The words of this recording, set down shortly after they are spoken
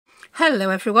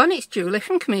Hello everyone, it's Julie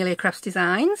from Camelia Crafts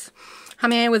Designs. I'm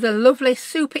here with a lovely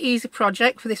super easy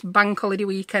project for this bank holiday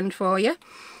weekend for you,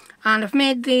 and I've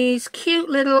made these cute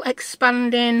little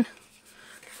expanding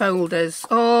folders,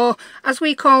 or as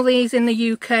we call these in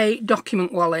the UK,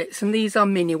 document wallets, and these are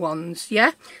mini ones.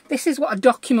 Yeah, this is what a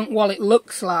document wallet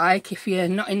looks like if you're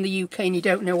not in the UK and you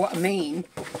don't know what I mean.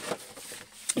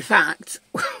 In fact,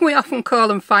 we often call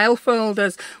them file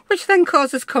folders, which then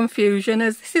causes confusion,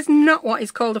 as this is not what is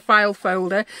called a file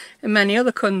folder in many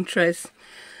other countries.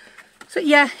 So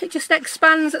yeah, it just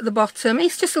expands at the bottom.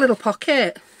 It's just a little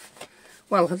pocket.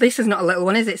 Well, this is not a little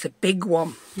one, is it? It's a big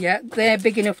one. Yeah, they're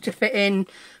big enough to fit in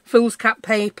foolscap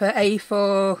paper,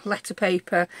 A4, letter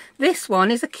paper. This one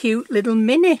is a cute little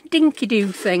mini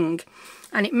dinky-doo thing.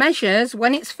 And it measures,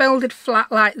 when it's folded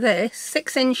flat like this,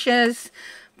 6 inches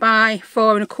by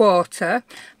 4 1/4,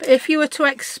 but if you were to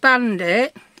expand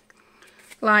it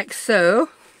like so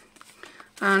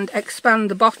and expand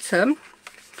the bottom,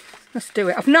 let's do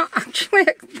it. I've not actually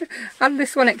had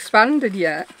this one expanded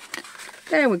yet.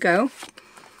 There we go.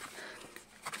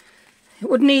 It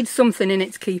would need something in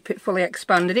it to keep it fully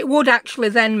expanded. It would actually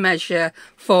then measure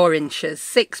 4 inches,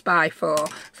 6 by 4.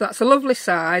 So that's a lovely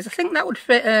size. I think that would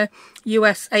fit a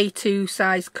US A2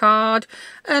 size card,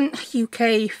 and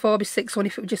UK 4x6 one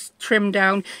if it were just trimmed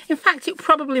down. In fact, it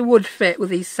probably would fit with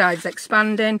these sides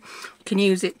expanding. You can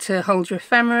use it to hold your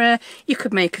ephemera. You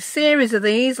could make a series of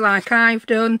these like I've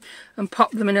done and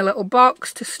pop them in a little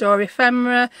box to store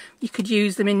ephemera. You could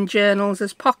use them in journals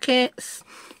as pockets.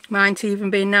 Might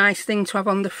even be a nice thing to have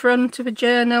on the front of a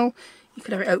journal. You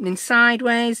could have it opening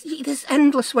sideways. There's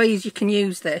endless ways you can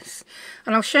use this.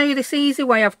 And I'll show you this easy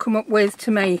way I've come up with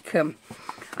to make them.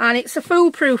 And it's a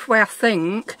foolproof way, I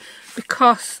think,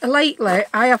 because lately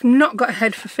I have not got a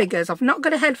head for figures. I've not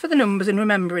got a head for the numbers and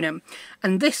remembering them.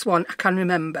 And this one I can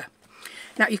remember.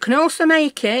 Now you can also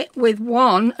make it with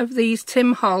one of these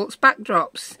Tim Holtz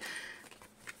backdrops.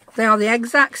 They are the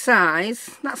exact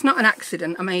size. That's not an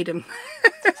accident, I made them.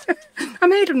 I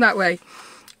made them that way.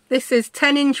 This is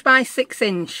 10 inch by 6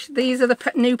 inch. These are the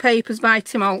new papers by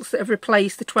Tim Holtz that have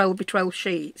replaced the 12 by 12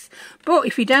 sheets. But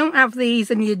if you don't have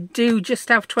these and you do just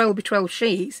have 12 by 12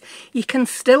 sheets, you can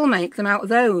still make them out of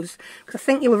those. Because I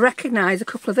think you'll recognise a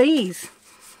couple of these.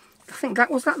 I think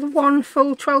that was the one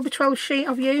full 12 by 12 sheet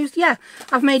I've used. Yeah,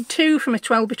 I've made 2 from a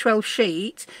 12 by 12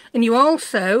 sheet, and you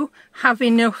also have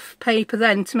enough paper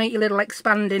then to make your little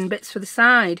expanding bits for the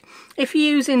side. If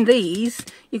you're using these,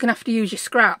 you're going to have to use your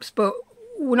scraps, but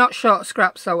we're not short of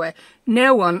scraps, are we?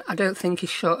 No one, I don't think, is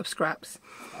short of scraps.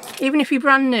 Even if you're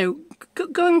brand new,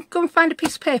 go and find a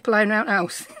piece of paper lying around the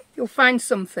house. You'll find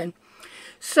something.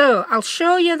 So I'll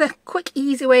show you the quick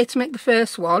easy way to make the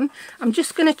first one. I'm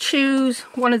just going to choose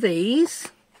one of these.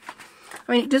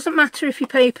 I mean, it doesn't matter if your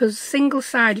paper's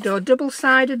single-sided or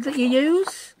double-sided that you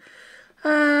use.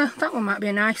 That one might be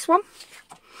a nice one.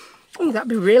 Oh, that'd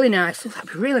be really nice.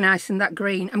 That'd be really nice in that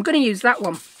green. I'm going to use that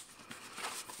one.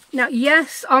 Now,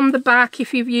 yes, on the back,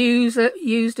 if you've used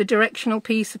a directional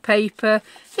piece of paper,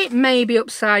 it may be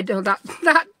upside down.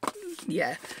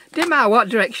 Yeah, didn't matter what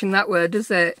direction that were, does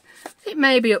it? It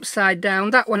may be upside down.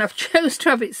 That one I've chose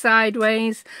to have it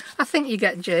sideways. I think you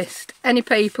get gist. Any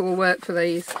paper will work for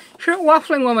these. If you're a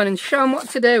waffling woman and show them what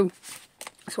to do,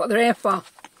 that's what they're here for.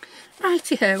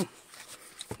 Righty-ho.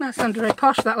 That sounded very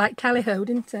posh, that, like tally-ho,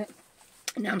 didn't it?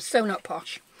 No, I'm so not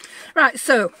posh. Right,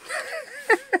 so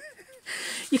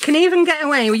you can even get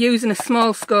away with using a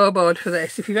small scoreboard for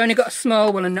this if you've only got a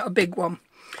small one and not a big one.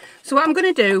 So what I'm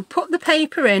going to do, put the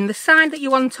paper in the side that you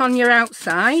want on your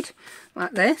outside,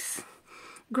 like this.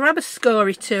 Grab a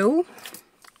scory tool,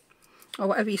 or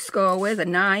whatever you score with, a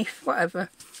knife, whatever,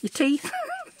 your teeth.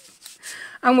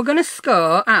 And we're going to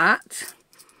score at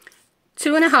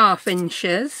 2 1/2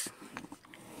 inches.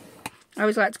 I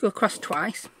always like to go across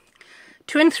twice.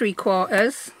 2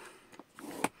 3/4,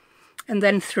 and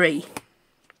then 3.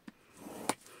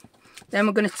 Then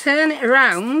we're going to turn it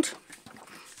around,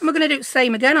 and we're going to do the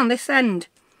same again on this end.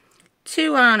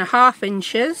 2 1/2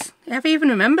 inches. I've even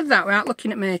remembered that without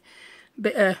looking at my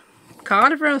bit of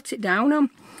card I've wrote it down on.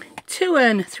 2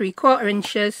 3/4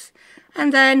 inches,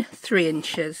 and then 3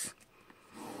 inches.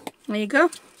 There you go.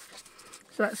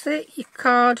 So that's it, your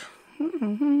card. I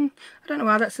don't know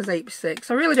why that says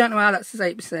 8x6. I really don't know why that says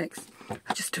 8x6.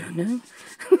 I just don't know.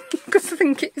 Because I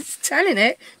think it's 10 in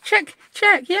it. Check,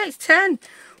 yeah, it's 10.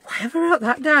 Why have I wrote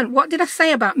that down? What did I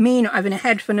say about me not having a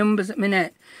head for numbers at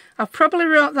minute? I've probably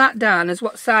wrote that down as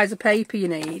what size of paper you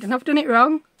need, and I've done it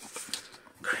wrong.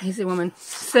 Crazy woman.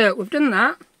 So, we've done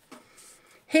that.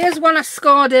 Here's one I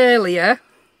scored earlier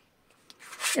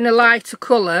in a lighter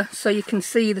colour so you can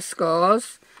see the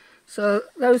scores. So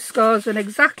those scores are in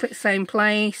exactly the same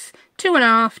place.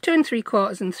 2.5, 2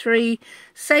 3/4 and 3.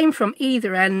 Same from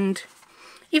either end.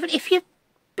 Even if your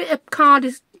bit of card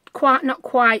is not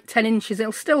quite 10 inches,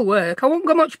 it'll still work. I won't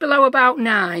go much below about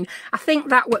 9. I think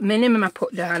that was minimum I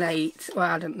put down 8.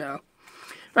 Well, I don't know.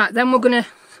 Right, then we're going to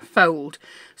fold.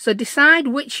 So decide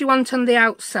which you want on the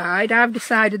outside. I've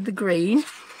decided the green.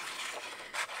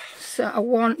 So I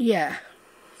want, yeah,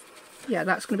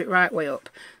 that's going to be right way up.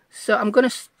 So I'm going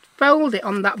to fold it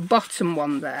on that bottom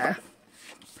one there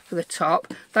for the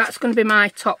top. That's going to be my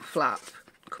top flap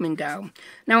coming down.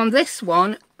 Now on this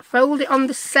one, fold it on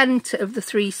the centre of the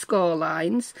 3 score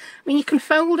lines. I mean, you can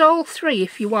fold all 3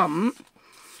 if you want,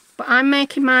 but I'm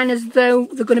making mine as though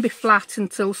they're going to be flat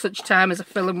until such time as I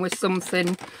fill them with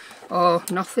something or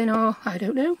nothing, or I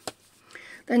don't know.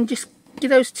 Then just give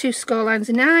those 2 score lines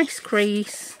a nice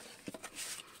crease.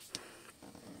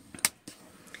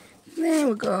 There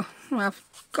we go. Well, I've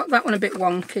got that one a bit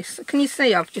wonky. So can you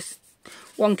see I've just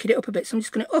wonkied it up a bit? So I'm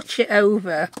just going to utch it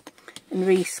over and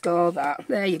rescore that.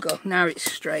 There you go. Now it's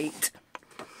straight.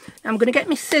 Now I'm going to get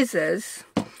my scissors,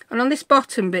 and on this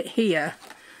bottom bit here,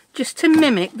 just to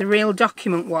mimic the real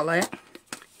document wallet,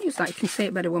 use that, you can see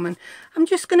it better, woman, I'm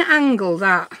just going to angle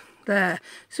that there.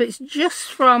 So it's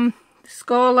just from the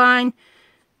score line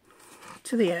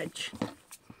to the edge.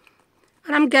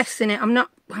 And I'm guessing it. I'm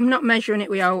not measuring it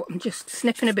without, I'm just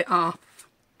snipping a bit off.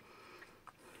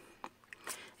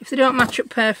 If they don't match up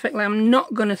perfectly, I'm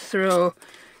not going to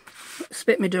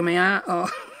spit my dummy out or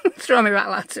throw me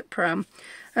rattle at it pram.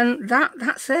 And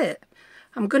that's it.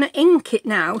 I'm going to ink it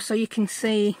now so you can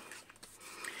see.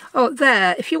 Oh,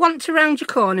 there. If you want to round your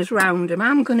corners, round them.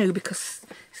 I'm going to, because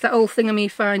it's that old thing of me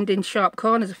finding sharp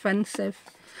corners offensive.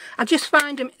 I just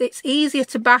find them, it's easier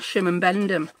to bash them and bend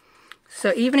them.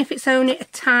 So even if it's only a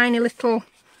tiny little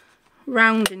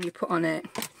rounding you put on it.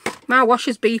 My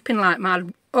washer's beeping like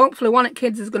mad. Hopefully one of the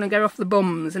kids is going to get off the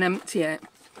bums and empty it.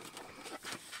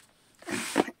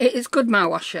 It is good, my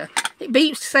washer. It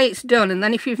beeps to say it's done, and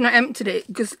then if you've not emptied it,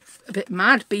 it goes a bit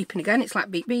mad, beeping again. It's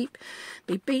like beep, beep,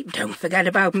 beep, beep. Don't forget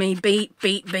about me, beep,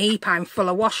 beep, beep. I'm full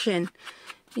of washing.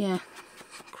 Yeah,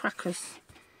 crackers.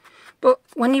 But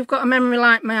when you've got a memory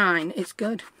like mine, it's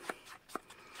good.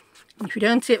 And if you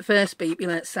don't see it first beep,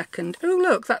 you'll at second. Oh,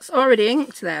 look, that's already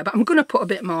inked there, but I'm going to put a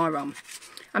bit more on.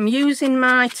 I'm using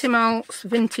my Tim Holtz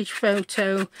Vintage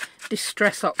Photo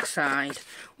Distress Oxide.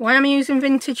 Why am I using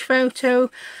Vintage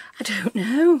Photo? I don't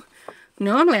know.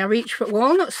 Normally I reach for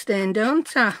walnut stain,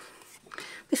 don't I?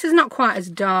 This is not quite as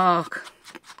dark.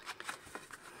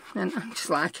 And I'm just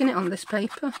liking it on this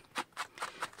paper.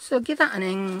 So give that an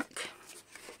ink.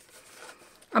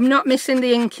 I'm not missing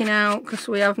the inking out because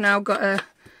we have now got a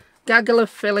gaggle of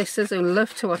Phyllises who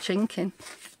love to watch inking.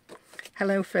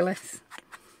 Hello, Phyllis.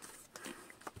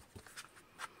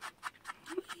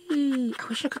 I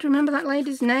wish I could remember that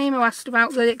lady's name who asked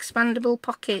about the expandable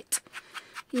pocket.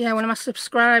 Yeah, one of my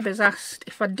subscribers asked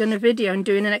if I'd done a video on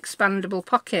doing an expandable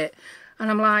pocket.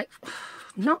 And I'm like,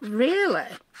 not really.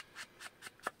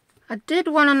 I did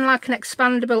one on like an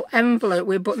expandable envelope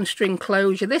with button string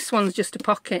closure. This one's just a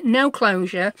pocket, no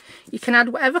closure. You can add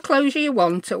whatever closure you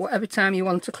want at whatever time you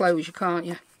want a closure, can't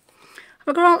you? Have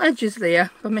I got all edges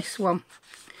there? I missed one.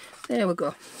 There we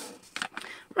go.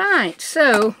 Right,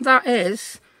 so that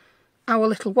is our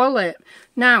little wallet.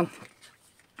 Now,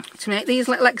 to make these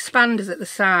little expanders at the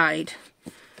side,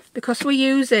 because we're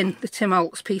using the Tim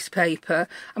Holtz piece of paper,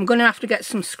 I'm going to have to get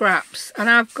some scraps. And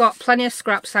I've got plenty of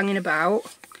scraps hanging about.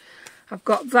 I've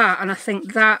got that, and I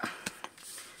think that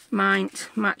might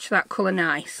match that colour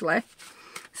nicely.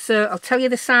 So I'll tell you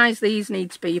the size these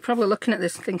need to be. You're probably looking at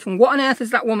this thinking, what on earth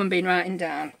has that woman been writing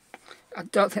down? I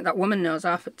don't think that woman knows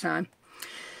half the time.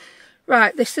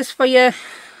 Right, this is for your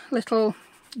little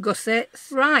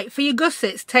gussets. Right, for your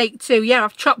gussets, take 2. Yeah,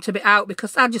 I've chopped a bit out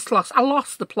because I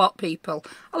lost the plot, people.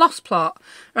 I lost plot.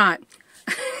 Right.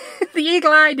 The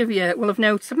eagle-eyed of you will have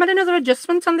noticed I've made another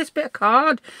adjustment on this bit of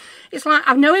card. It's like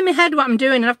I know in my head what I'm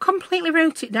doing and I've completely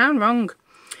wrote it down wrong.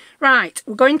 Right,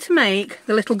 we're going to make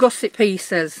the little gusset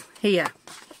pieces here.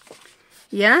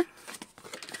 Yeah?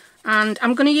 And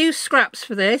I'm going to use scraps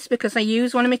for this because I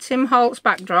use one of my Tim Holtz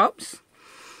backdrops.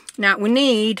 Now we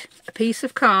need a piece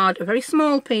of card, a very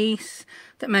small piece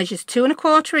that measures 2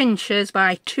 1/4 inches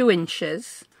by 2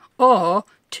 inches, or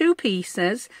 2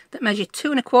 pieces that measure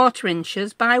 2 1/4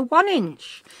 inches by 1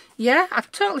 inch. Yeah,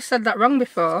 I've totally said that wrong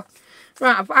before.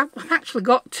 Right, I've actually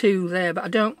got 2 there, but I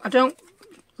don't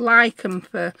like them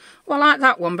for. Well, I like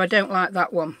that one, but I don't like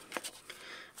that one.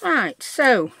 Right,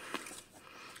 so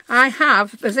I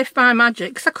have, as if by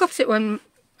magic, because I cut it when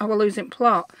I was losing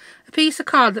plot, a piece of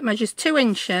card that measures 2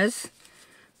 inches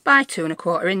by 2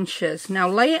 1/4 inches. Now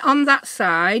lay it on that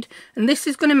side, and this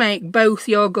is going to make both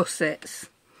your gussets,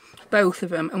 both of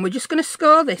them, and we're just going to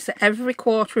score this at every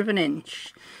 1/4 of an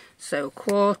inch. So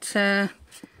 1/4,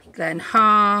 then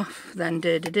 1/2,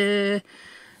 then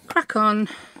crack on,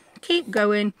 keep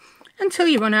going until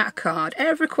you run out of card,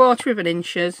 every 1/4 of an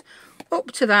inches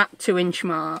up to that 2-inch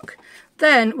mark.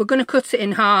 Then we're going to cut it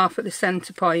in half at the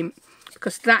centre point,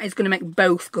 because that is going to make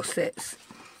both gussets.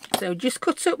 So just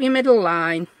cut up your middle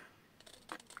line.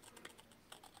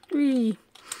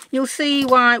 You'll see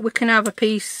why we can have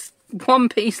one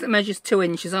piece that measures 2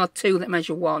 inches or 2 that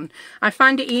measure 1. I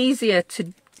find it easier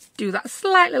to do that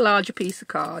slightly larger piece of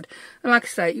card. And like I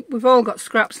say, we've all got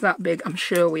scraps that big, I'm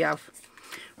sure we have.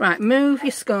 Right, move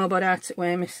your scoreboard out of the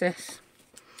way, missus.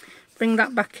 Bring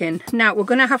that back in. Now, we're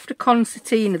going to have to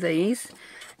concertina these.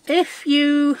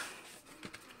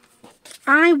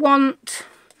 I want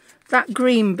that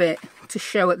green bit to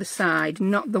show at the side,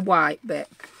 not the white bit.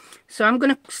 So I'm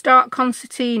going to start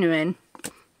concertinaing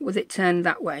with it turned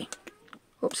that way,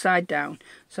 upside down.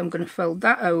 So I'm going to fold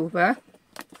that over,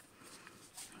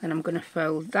 then I'm going to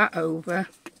fold that over,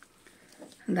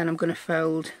 and then I'm going to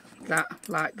fold that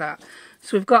like that.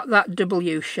 So we've got that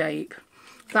W shape.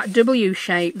 That W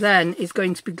shape then is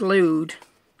going to be glued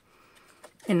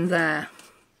in there.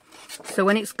 So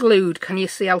when it's glued, can you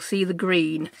see, I'll see the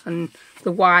green and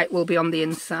the white will be on the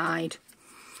inside.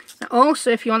 Now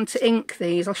also, if you want to ink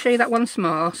these, I'll show you that once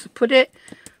more. So put it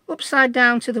upside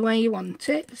down to the way you want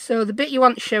it. So the bit you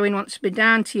want showing wants to be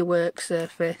down to your work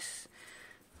surface.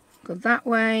 Go that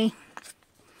way,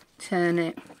 turn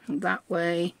it, and that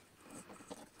way,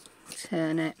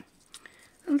 turn it,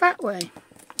 and that way.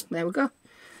 There we go.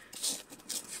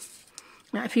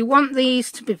 Now if you want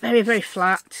these to be very, very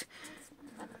flat,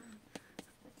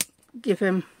 give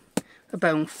them a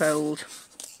bone fold.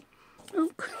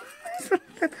 Oh.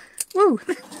 Woo,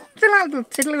 they're like little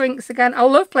tiddlywinks again. I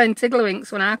love playing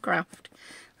tiddlywinks when I craft.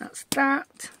 That's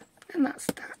that, and that's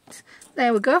that.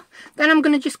 There we go. Then I'm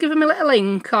going to just give them a little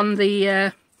ink on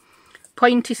the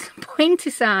pointy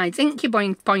sides. Ink your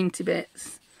pointy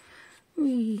bits.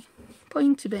 Wee,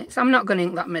 pointy bits. I'm not going to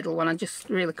ink that middle one. I just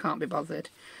really can't be bothered.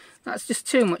 That's just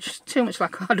too much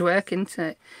like hard work, isn't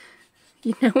it?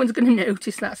 No one's going to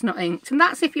notice that's not inked. And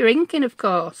that's if you're inking, of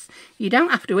course. You don't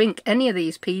have to ink any of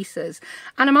these pieces.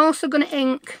 And I'm also going to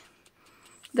ink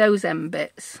those end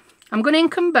bits. I'm going to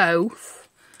ink them both,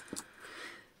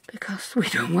 because we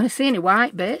don't want to see any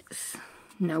white bits.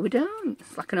 No, we don't.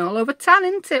 It's like an all-over tan,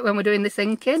 isn't it, when we're doing this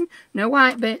inking? No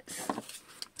white bits.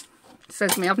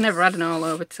 Says me, I've never had an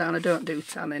all-over tan. I don't do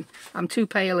tanning. I'm too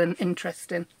pale and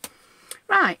interesting.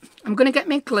 Right, I'm going to get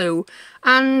my glue,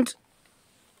 and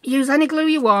use any glue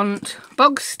you want.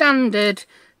 Bog standard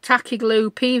tacky glue,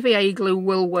 PVA glue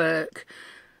will work.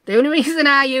 The only reason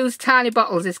I use tiny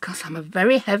bottles is because I'm a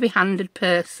very heavy-handed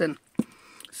person.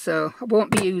 So I won't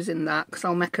be using that because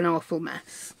I'll make an awful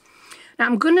mess. Now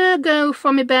I'm going to go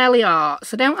for my Barely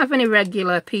Arts. I don't have any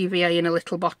regular PVA in a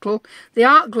little bottle. The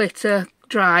art glitter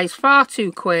dries far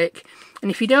too quick, and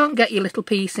if you don't get your little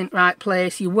piece in the right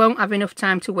place, you won't have enough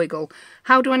time to wiggle.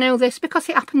 How do I know this? Because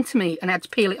it happened to me and I had to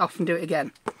peel it off and do it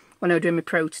again when I was doing my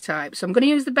prototype. So I'm going to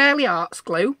use the Barely Arts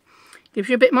glue. Gives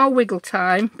you a bit more wiggle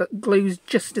time, but glues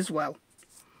just as well.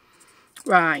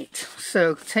 Right,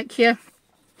 so take your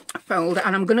folder,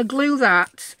 and I'm going to glue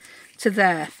that to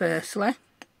there firstly.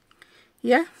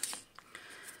 Yeah.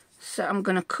 So I'm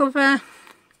going to cover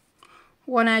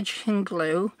one edge in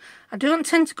glue. I don't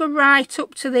tend to go right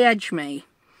up to the edge, me,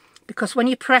 because when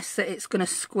you press it, it's going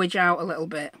to squidge out a little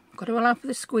bit. Got to allow for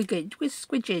the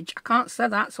squidgage. I can't say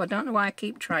that, so I don't know why I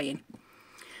keep trying.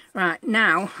 Right,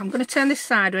 now I'm going to turn this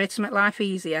sideways to make life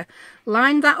easier.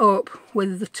 Line that up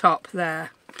with the top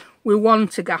there. We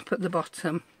want a gap at the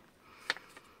bottom.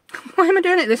 Why am I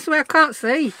doing it this way? I can't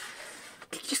see.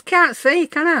 You just can't see,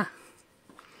 can I?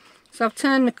 So I've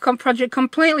turned the project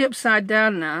completely upside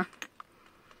down now.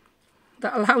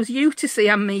 That allows you to see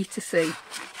and me to see.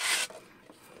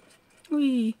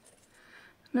 Whee.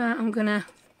 Now I'm gonna...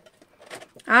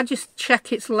 I just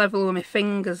check it's level with my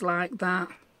fingers like that.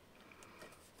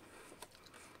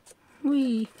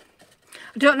 Whee.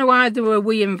 I don't know why there were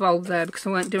wee involved there, because I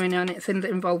weren't doing anything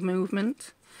that involved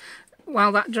movement.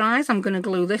 While that dries, I'm going to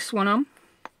glue this one on.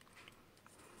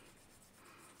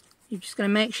 You're just going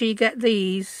to make sure you get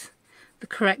these the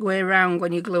correct way around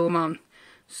when you glue them on.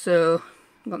 So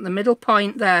I've got the middle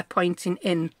point there pointing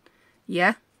in.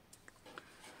 Yeah?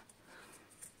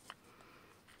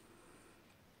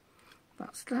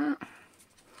 That's that.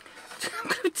 I'm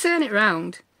going to turn it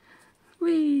round.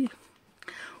 Whee.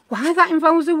 Why that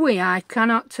involves a wee, I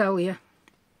cannot tell you.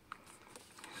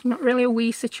 It's not really a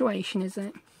wee situation, is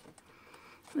it?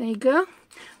 There you go.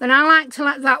 Then I like to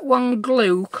let that one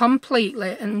glue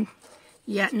completely and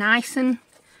nice and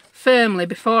firmly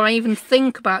before I even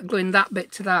think about gluing that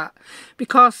bit to that.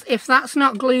 Because if that's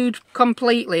not glued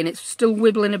completely and it's still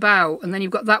wibbling about, and then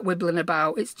you've got that wibbling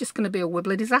about, it's just going to be a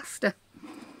wibbly disaster.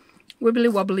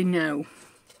 Wibbly wobbly no.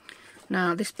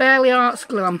 Now this Barely Arts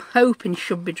glue I'm hoping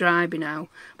should be dry by now.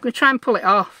 I'm going to try and pull it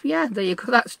off. Yeah, there you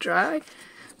go, that's dry.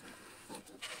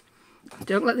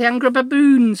 Don't let the angry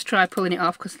baboons try pulling it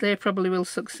off, because they probably will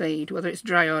succeed, whether it's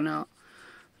dry or not.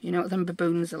 You know what them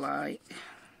baboons are like.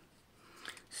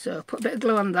 So put a bit of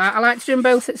glue on that. I like to do them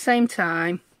both at the same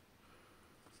time.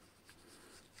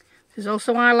 This is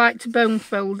also why I like to bone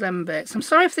fold them bits. I'm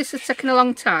sorry if this has taken a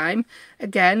long time.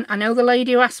 Again, I know the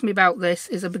lady who asked me about this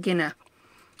is a beginner.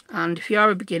 And if you are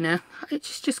a beginner,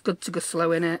 it's just good to go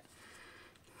slow in it.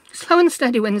 Slow and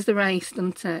steady wins the race,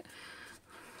 doesn't it?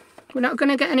 We're not going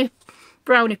to get any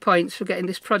brownie points for getting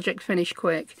this project finished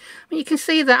quick. I mean, you can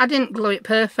see that I didn't glue it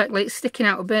perfectly. It's sticking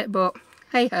out a bit, but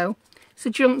hey ho. It's a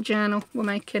junk journal we're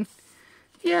making.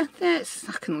 Yeah, I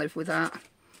can live with that.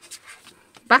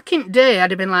 Back in the day,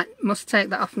 I'd have been like, must take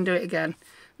that off and do it again.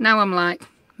 Now I'm like,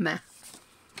 meh.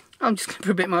 I'm just going to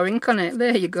put a bit more ink on it.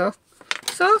 There you go.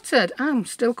 Sorted. I'm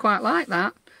still quite like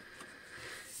that.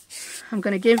 I'm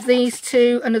going to give these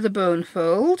two another bone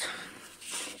fold.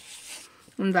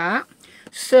 And that.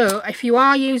 So if you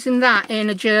are using that in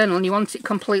a journal and you want it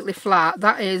completely flat,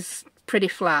 that is pretty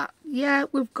flat. Yeah,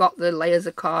 we've got the layers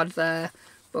of card there,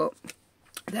 but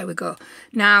there we go.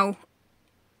 Now,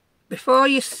 before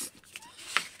you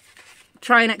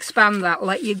try and expand that,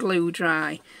 let your glue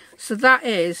dry. So that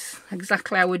is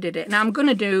exactly how we did it. Now I'm going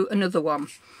to do another one.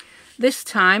 This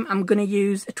time I'm going to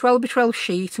use a 12x12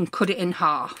 sheet and cut it in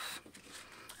half.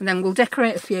 And then we'll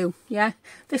decorate a few, yeah?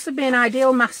 This would be an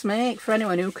ideal mass make for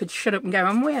anyone who could shut up and get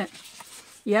on with it.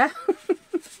 Yeah?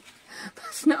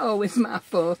 That's not always my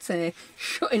forte,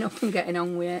 shutting up and getting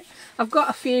on with it. I've got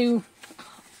a few,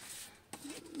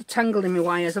 tangled in my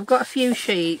wires, I've got a few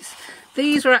sheets.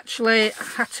 These are actually,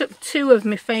 I took two of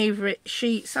my favourite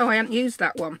sheets. Oh, I haven't used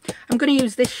that one. I'm going to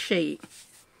use this sheet.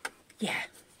 Yeah.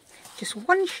 Just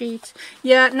one sheet.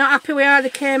 Yeah, not happy we are. They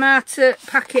came out of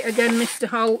packet again, Mr.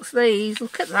 Holtz. These,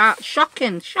 look at that.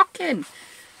 Shocking, shocking.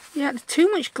 Yeah,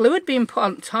 too much glue had been put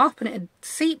on top and it had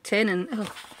seeped in. And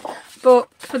but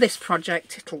for this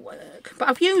project, it'll work. But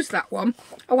I've used that one.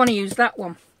 I want to use that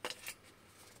one.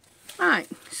 Right,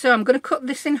 so I'm going to cut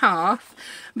this in half.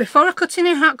 Before I cut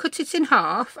it in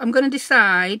half, I'm going to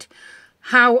decide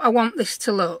how I want this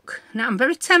to look. Now, I'm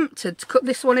very tempted to cut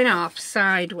this one in half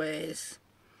sideways.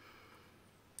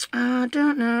 I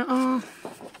don't know. Oh.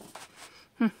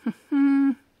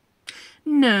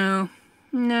 No.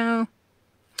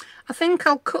 I think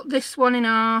I'll cut this one in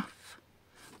half.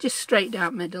 Just straight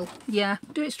down middle. Yeah,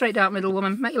 do it straight down middle,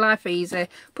 woman. Make your life easy.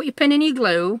 Put your pin in your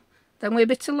glue. Then with a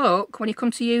bit of luck, when you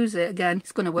come to use it again,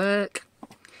 it's going to work.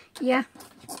 Yeah.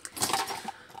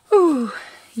 Ooh.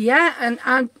 Yeah, and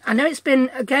I know it's been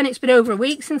over a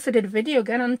week since I did a video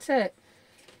again, hasn't it?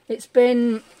 It's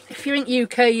been, if you're in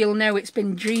UK, you'll know it's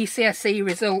been GCSE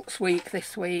results week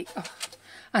this week. Oh,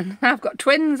 and I've got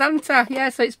twins, haven't I? Yeah,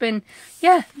 so it's been,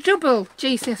 yeah, double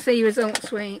GCSE results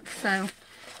week. So,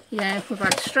 yeah, we've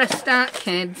had stressed out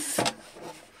kids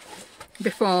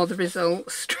before the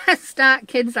results, stressed out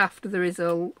kids after the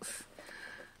results.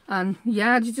 And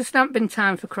yeah, there just hasn't been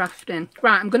time for crafting.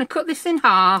 Right, I'm going to cut this in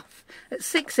half at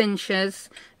 6 inches,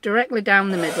 directly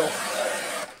down the middle.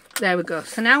 There we go.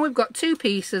 So now we've got two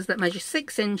pieces that measure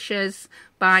 6 inches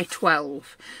by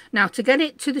 12. Now to get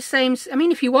it to the same, I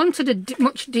mean, if you wanted a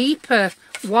much deeper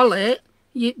wallet,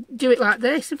 you do it like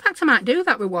this. In fact, I might do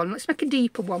that with one. Let's make a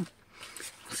deeper one.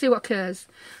 See what occurs.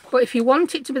 But if you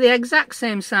want it to be the exact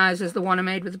same size as the one I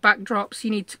made with the backdrops, you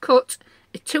need to cut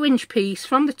a 2-inch piece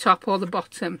from the top or the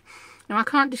bottom. Now I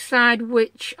can't decide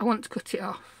which I want to cut it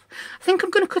off. I think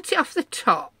I'm going to cut it off the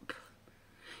top.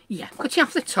 Yeah, cut it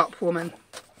off the top, woman.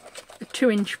 A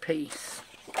 2-inch piece.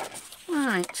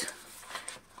 Right.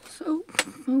 So,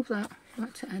 move that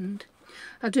right to end.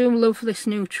 I do love this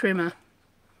new trimmer.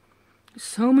 It's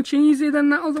so much easier than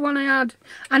that other one I had.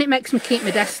 And it makes me keep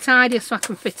my desk tidy so I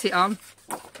can fit it on.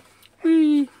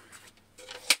 Whee.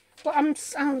 But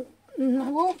I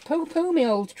won't poo-poo my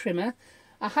old trimmer.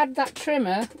 I had that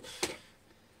trimmer,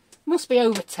 must be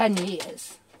over 10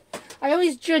 years. I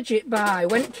always judge it by,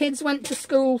 when kids went to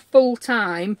school full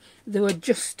time, they were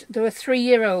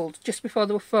 3-year-olds, just before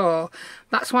they were 4.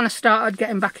 That's when I started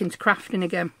getting back into crafting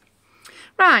again.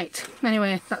 Right,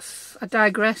 anyway, I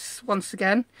digress once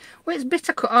again. Wait, it's a bit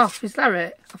I cut off, is that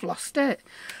it? I've lost it.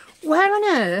 Where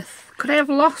on earth could I have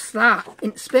lost that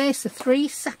in space of 3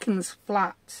 seconds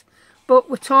flat? but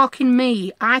we're talking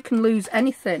me. I can lose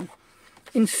anything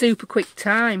in super quick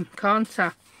time, can't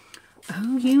I?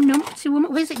 Oh, you numpty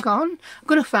woman. Where's it gone? I'm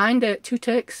going to find it. 2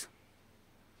 ticks.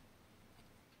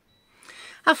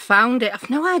 I've found it. I've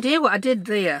no idea what I did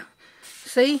there.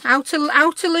 See? How to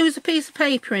lose a piece of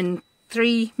paper in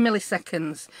 3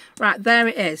 milliseconds. Right, there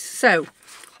it is. So,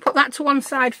 put that to one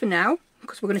side for now,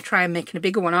 because we're going to try and make a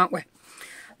bigger one, aren't we?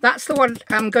 That's the one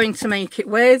I'm going to make it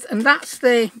with, and that's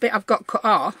the bit I've got cut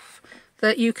off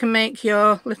that you can make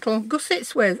your little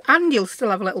gussets with, and you'll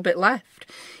still have a little bit left.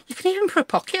 You can even put a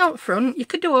pocket up front. You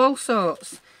could do all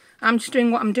sorts. I'm just doing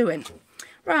what I'm doing.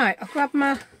 Right, I'll grab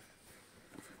my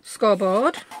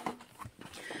scoreboard.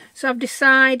 So I've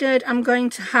decided I'm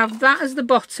going to have that as the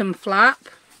bottom flap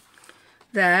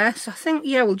there. So I think,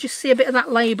 yeah, we'll just see a bit of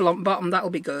that label on bottom.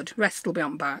 That'll be good. Rest will be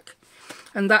on back.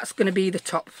 And that's going to be the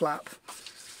top flap.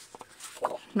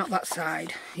 Not that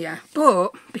side, yeah.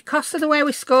 But because of the way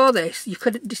we score this, you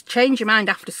could just change your mind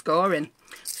after scoring.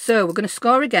 So we're going to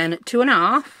score again at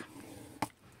 2.5.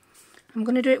 I'm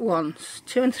going to do it once.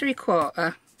 2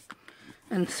 3/4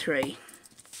 and 3.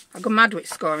 I go mad with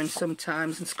scoring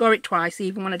sometimes and score it twice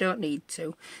even when I don't need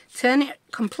to. Turn it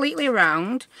completely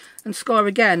around and score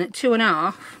again at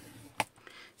 2.5,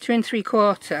 2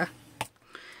 3/4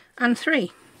 and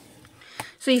 3.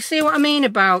 So you see what I mean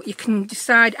about you can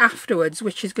decide afterwards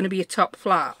which is going to be a top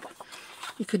flap.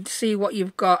 You could see what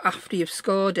you've got after you've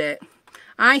scored it.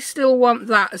 I still want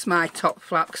that as my top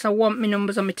flap because I want my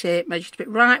numbers on my tape measure to be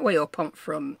right way up on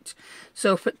front.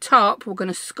 So for top, we're going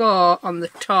to score on the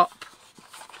top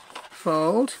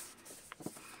fold.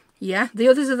 Yeah, the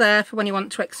others are there for when you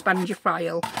want to expand your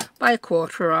file by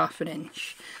 1/4 or 1/2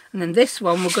 inch. And then this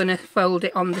one, we're going to fold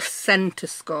it on the centre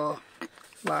score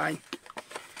line.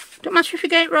 Don't matter if you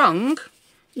get it wrong,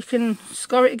 you can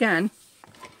score it again.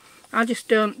 I just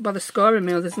don't bother scoring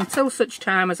my others until such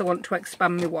time as I want to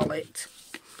expand my wallet,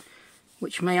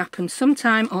 which may happen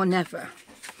sometime or never.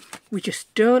 We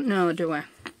just don't know, do we?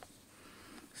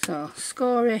 So,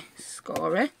 score-y,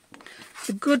 score-y.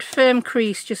 The good firm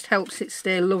crease just helps it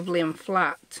stay lovely and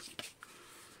flat.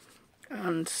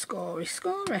 And score-y,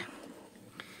 score-y.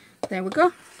 There we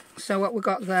go. So what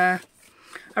we've got there.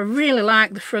 I really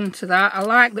like the front of that. I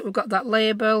like that we've got that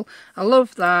label. I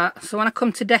love that. So when I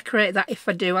come to decorate that, if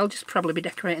I do, I'll just probably be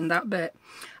decorating that bit.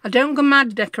 I don't go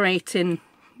mad decorating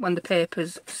when the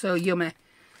paper's so yummy.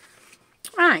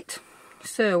 Right,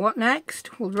 so what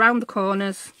next? We'll round the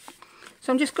corners.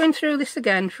 So I'm just going through this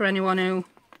again for anyone who...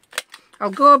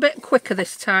 I'll go a bit quicker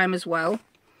this time as well.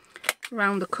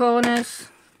 Round the corners.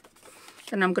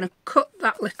 Then I'm going to cut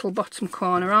that little bottom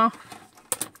corner off.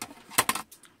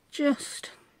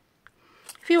 Just...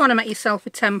 If you want to make yourself a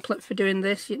template for doing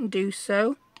this, you can do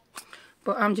so.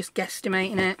 But I'm just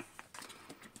guesstimating it.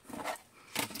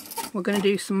 We're going to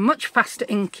do some much faster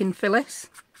inking for this.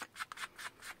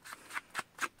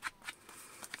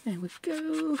 There we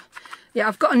go. Yeah,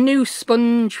 I've got a new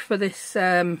sponge for this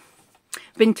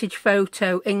vintage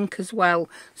photo ink as well.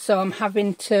 So I'm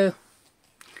having to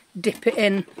dip it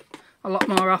in a lot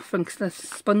more often because the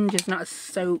sponge is not as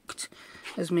soaked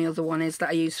as my other one is that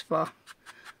I use for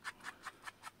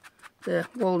the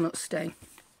walnut stain.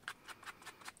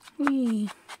 Whee.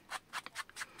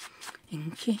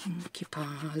 Inky, inky,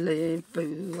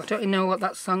 parlez-vous. I don't even know what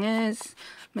that song is.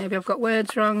 Maybe I've got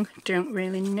words wrong. Don't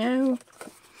really know.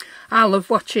 I love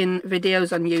watching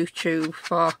videos on YouTube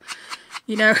for,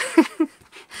 you know,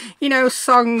 you know,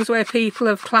 songs where people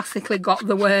have classically got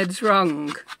the words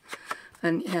wrong.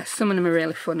 And yeah, some of them are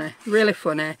really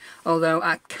funny, although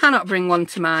I cannot bring one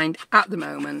to mind at the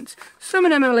moment. Some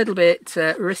of them are a little bit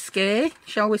risque,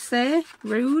 shall we say,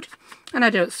 rude, and I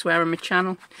don't swear on my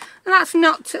channel. And that's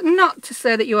not to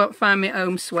say that you won't find me at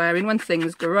home swearing when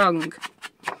things go wrong.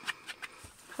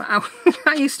 But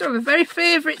I used to have a very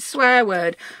favourite swear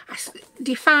word.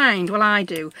 Do you find? Well, I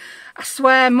do. I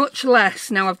swear much less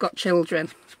now I've got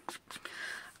children.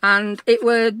 And it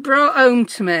was brought home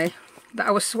to me that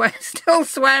I was still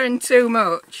swearing too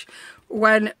much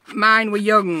when mine were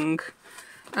young,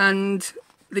 and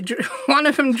one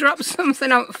of them dropped something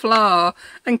on the floor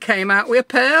and came out with a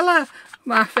perler,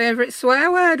 my favourite swear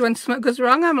word. When something goes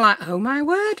wrong, I'm like, oh my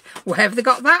word, where have they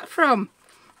got that from?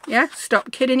 Yeah,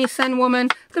 stop kidding yourself, woman.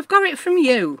 They've got it from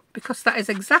you, because that is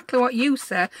exactly what you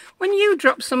say when you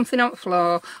drop something on the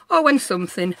floor or when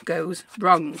something goes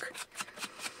wrong.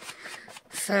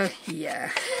 So,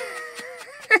 yeah.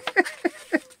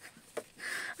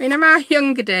 I mean, in my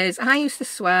younger days, I used to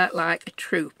swear like a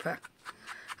trooper.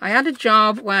 I had a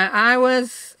job where I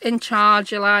was in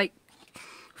charge of like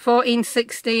 14,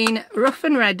 16 rough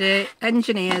and ready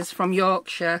engineers from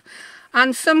Yorkshire,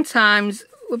 and sometimes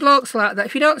with blokes like that,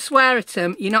 if you don't swear at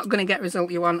them, you're not going to get the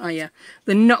result you want, are you?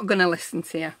 They're not going to listen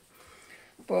to you.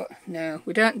 But no,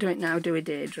 we don't do it now, do we,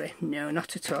 Deirdre? No,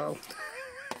 not at all.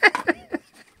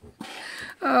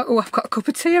 Oh, I've got a cup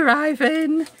of tea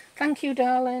arriving. Thank you,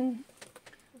 darling.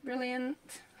 Brilliant.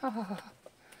 Oh,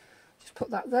 just put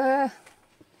that there.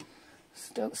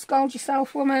 Don't scald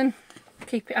yourself, woman.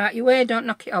 Keep it out your way, don't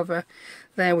knock it over.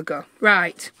 There we go.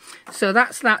 Right, so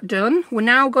that's that done. We're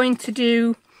now going to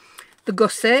do the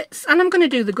gussets, and I'm going to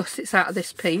do the gussets out of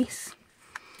this piece.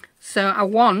 So I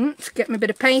want to get my bit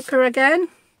of paper again.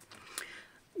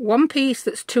 One piece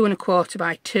that's 2 1/4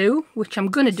 by 2, which I'm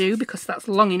going to do because that's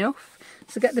long enough.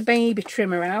 So get the baby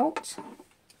trimmer out.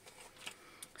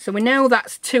 So we know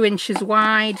that's 2 inches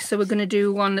wide, so we're going to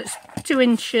do one that's 2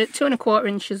 1/4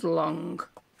 inches long.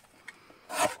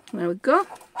 There we go.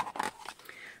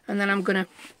 And then I'm going to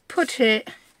put it,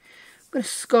 I'm going to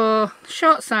score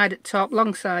short side at top,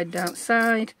 long side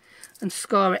outside, and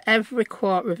score it every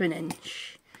 1/4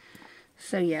 inch.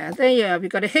 So yeah, there you have.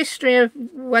 You've got a history of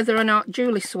whether or not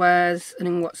Julie swears and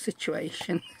in what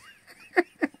situation.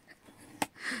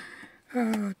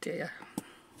 Oh dear.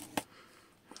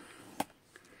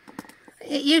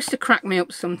 It used to crack me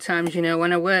up sometimes, you know,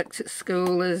 when I worked at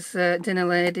school as a dinner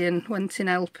lady and went in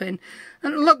helping.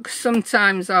 And look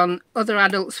sometimes on other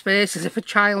adults' faces, if a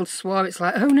child swore, it's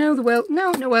like, oh no, the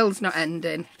world's not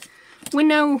ending. We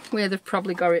know where they've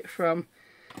probably got it from.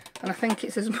 And I think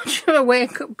it's as much of a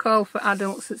wake-up call for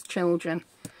adults as children.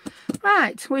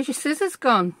 Right, where's your scissors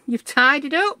gone? You've tied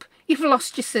it up. You've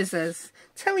lost your scissors.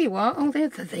 Tell you what, oh, they're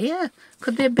there.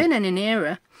 Could they have been any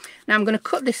nearer? Now I'm going to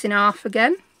cut this in half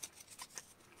again.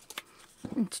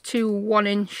 Into 2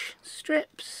 1-inch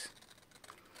strips,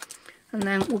 and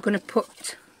then we're going to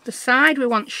put the side we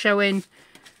want showing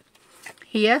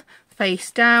here face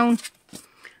down.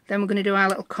 Then we're going to do our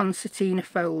little concertina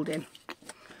folding,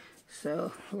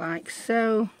 so like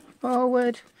so,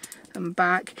 forward and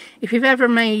back. If you've ever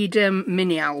made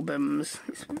mini albums,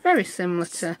 it's very similar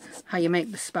to how you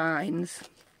make the spines.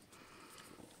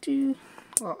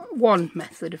 One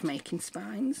method of making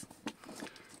spines.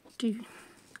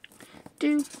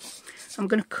 I'm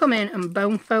going to come in and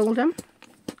bone fold them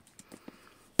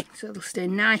so they'll stay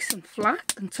nice and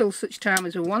flat until such time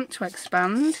as we want to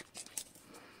expand.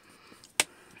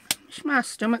 Wish my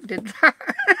stomach did that.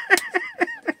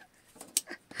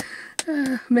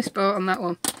 Misbought on that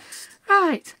one.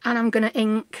 Right, and I'm going to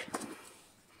ink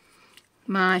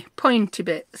my pointy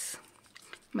bits,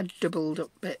 my doubled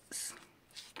up bits,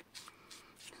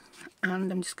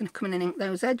 and I'm just going to come in and ink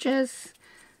those edges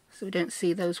so we don't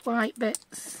see those white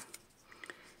bits.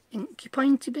 Ink your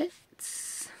pointy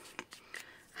bits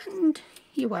and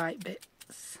your white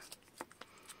bits.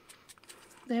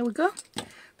 There we go.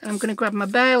 Then I'm going to grab my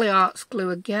Bailey Arts glue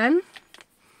again,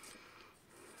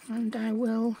 and I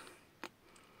will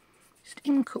just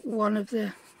ink up one of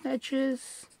the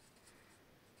edges.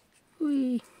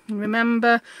 And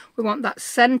remember, we want that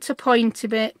centre pointy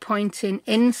bit pointing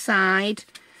inside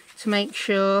to make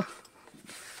sure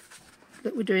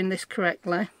that we're doing this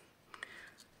correctly,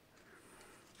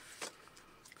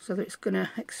 so that it's going to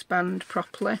expand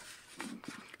properly.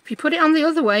 If you put it on the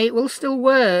other way, it will still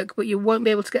work, but you won't be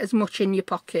able to get as much in your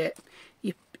pocket.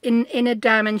 Inner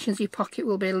dimensions of your pocket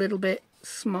will be a little bit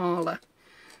smaller.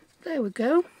 There we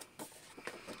go.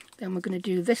 Then we're going to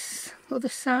do this other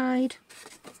side.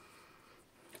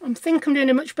 I think I'm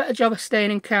doing a much better job of staying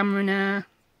in camera now.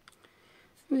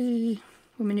 With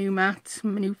my new mat,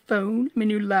 my new phone, my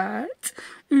new light.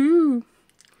 Ooh.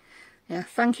 Yeah,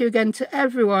 thank you again to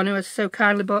everyone who has so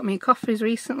kindly bought me coffees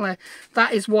recently.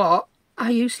 That is what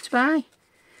I used to buy.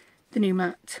 The new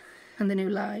mat and the new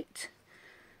light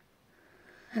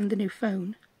and the new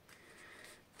phone,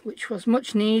 which was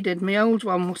much needed. My old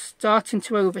one was starting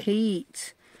to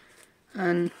overheat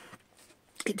and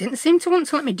it didn't seem to want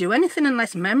to let me do anything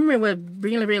unless memory were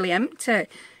really, really empty.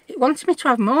 It wanted me to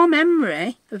have more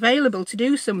memory available to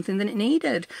do something than it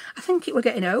needed. I think it were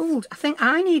getting old. I think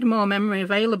I need more memory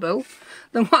available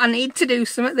than what I need to do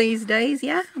something these days.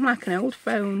 Yeah, I'm like an old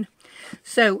phone.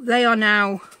 So they are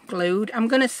now glued. I'm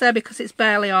going to say, because it's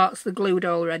Bailey Arts, they're glued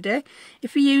already.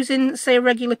 If you're using, say, a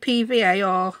regular PVA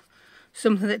or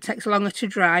something that takes longer to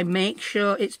dry, make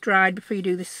sure it's dried before you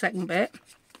do this second bit.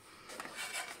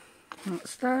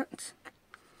 That's that.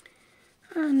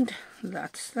 And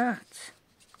that's that.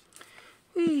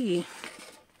 Whee.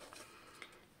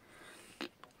 I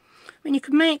mean, you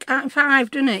could make, if I've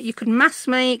done it, you could mass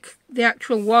make the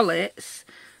actual wallets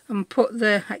and put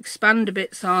the expander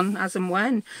bits on as and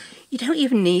when. You don't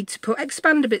even need to put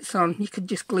expander bits on. You could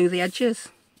just glue the edges.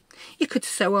 You could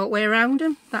sew all the way around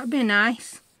them. That'd be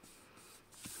nice.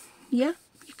 Yeah,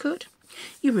 could.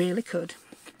 You really could.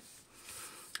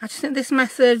 I just think this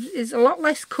method is a lot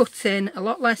less cutting, a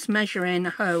lot less measuring,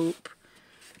 I hope.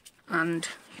 And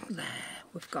there,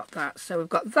 we've got that. So we've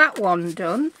got that one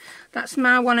done. That's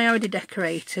my one I already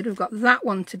decorated. We've got that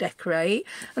one to decorate.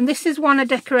 And this is one I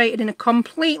decorated in a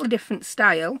completely different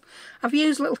style. I've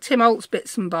used little Tim Holtz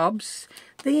bits and bobs.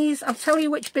 These, I'll tell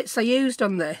you which bits I used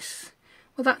on this.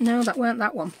 Well, no, that weren't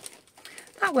that one.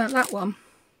 That weren't that one.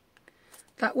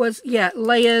 That was, yeah,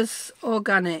 Layers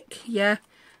Organic, yeah.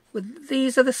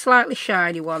 These are the slightly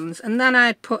shiny ones. And then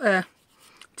I put a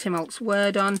Tim Holtz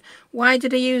word on. Why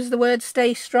did I use the word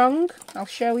Stay Strong? I'll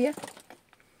show you.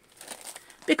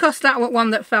 Because that was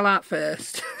one that fell out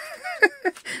first.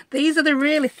 These are the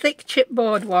really thick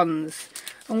chipboard ones.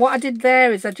 And what I did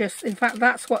there is in fact,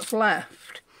 that's what's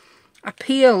left. I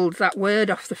peeled that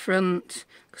word off the front.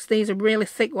 Because these are really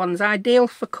thick ones. Ideal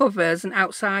for covers and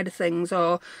outside of things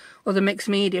or other mixed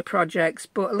media projects,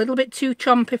 but a little bit too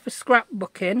chompy for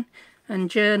scrapbooking and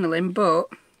journaling, but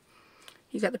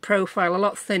you get the profile a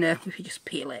lot thinner if you just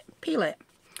peel it.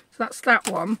 So that's that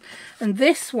one. And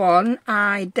this one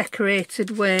I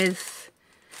decorated with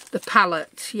the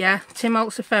palette, yeah? Tim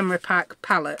Holtz Ephemera pack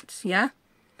palettes, yeah?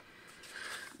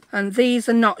 And these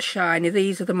are not shiny,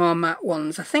 these are the more matte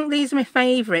ones. I think these are my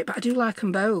favourite, but I do like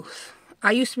them both.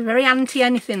 I used to be very anti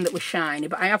anything that was shiny,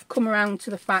 but I have come around to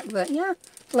the fact that, yeah,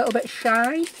 a little bit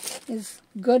shy is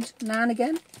good now and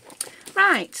again.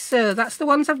 Right, so that's the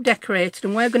ones I've decorated,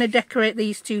 and we're going to decorate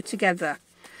these two together.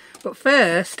 But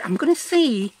first, I'm going to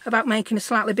see about making a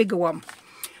slightly bigger one.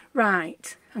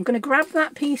 Right, I'm going to grab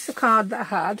that piece of card that I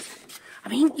had. I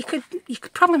mean, you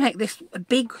could probably make this a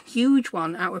big, huge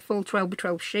one out of a full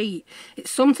 12x12 sheet.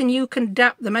 It's something you can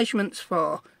adapt the measurements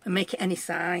for and make it any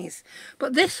size.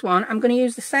 But this one, I'm going to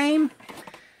use the same...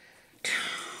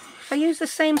 If I use the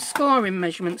same scoring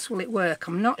measurements, will it work?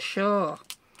 I'm not sure.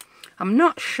 I'm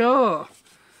not sure.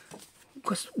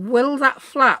 Because will that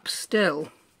flap still?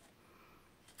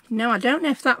 No, I don't know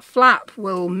if that flap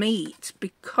will meet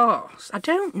because I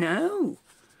don't know.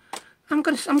 I'm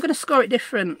gonna score it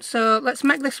different. So let's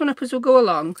make this one up as we go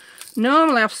along.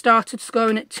 Normally I've started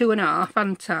scoring at 2.5,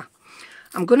 haven't I?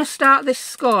 I'm gonna start this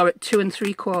score at 2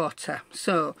 3/4.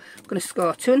 So I'm gonna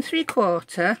score 2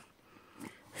 3/4,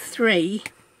 3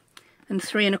 and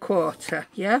 3 1/4.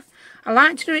 Yeah, I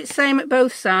like to do it same at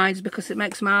both sides because it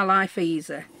makes my life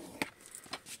easy.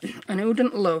 And who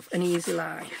wouldn't love an easy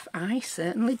life? I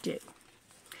certainly do.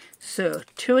 So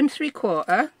 2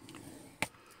 3/4,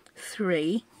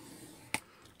 3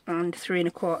 and 3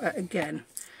 1/4 again.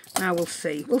 Now we'll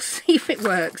see. We'll see if it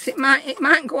works. It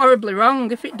might go horribly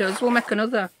wrong. If it does, we'll make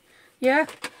another. Yeah.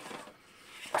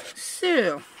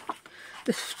 So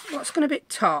what's going to be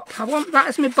top? I want that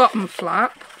as my bottom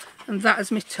flap and that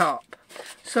as my top.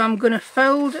 So I'm going to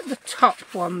fold the top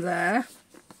one there,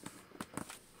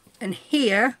 and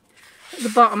here at the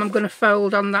bottom I'm going to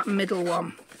fold on that middle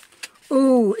one.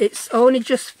 Ooh, it's only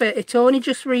just fit. It only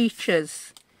just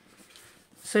reaches.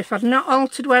 So if I'd not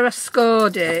altered where I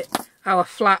scored it, our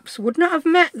flaps would not have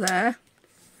met there.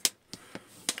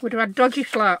 Would have had dodgy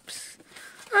flaps.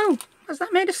 Oh, has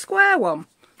that made a square one?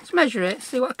 Let's measure it,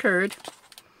 see what occurred.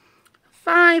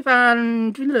 5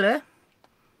 and...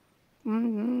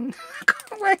 I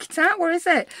can't work it out, where is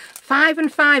it? 5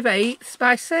 5/8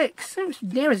 by 6. It's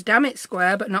near as damn it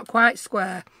square, but not quite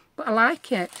square. But I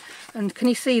like it. And can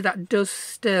you see that does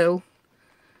still,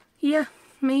 yeah,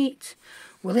 meet.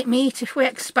 Will it meet if we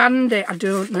expand it? I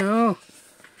don't know.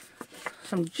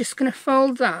 So I'm just going to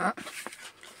fold that.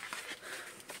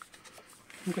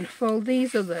 I'm going to fold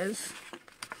these others.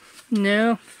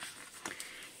 No.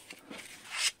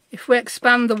 If we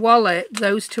expand the wallet,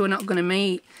 those two are not going to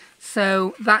meet.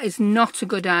 So that is not a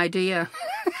good idea.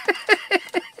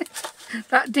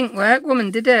 That didn't work,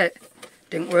 woman, did it?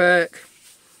 Didn't work.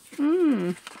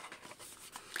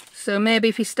 So maybe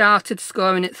if you started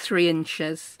scoring at 3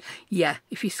 inches. Yeah,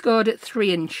 if you scored at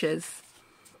 3 inches.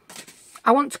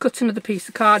 I want to cut another piece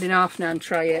of card in half now and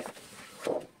try it.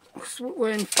 So we're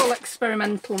in full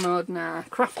experimental mode now.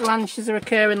 Craft launches are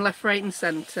occurring left, right and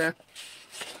centre.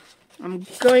 I'm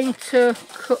going to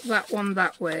cut that one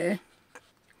that way.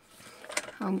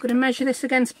 I'm going to measure this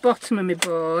against bottom of my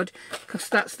board because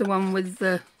that's the one with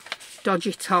the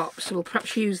dodgy top, so we'll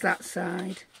perhaps use that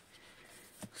side.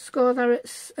 Score there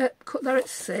at, cut there at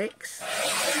 6.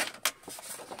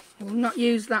 We'll not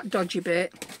use that dodgy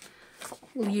bit.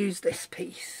 We'll use this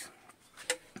piece.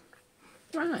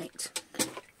 Right.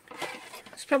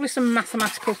 There's probably some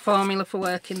mathematical formula for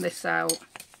working this out.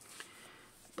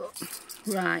 But,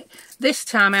 right. This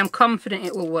time I'm confident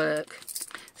it will work.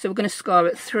 So we're going to score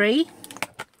at 3,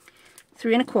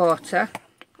 3 1/4,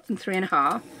 and 3.5.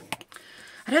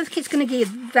 I don't think it's going to give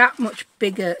you that much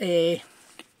bigger a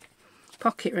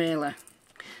pocket really.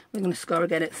 We're going to score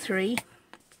again at 3,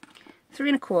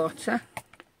 3.25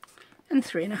 and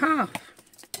 3.5.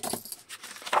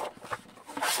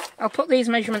 I'll put these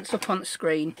measurements up on the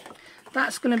screen.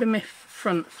 That's going to be my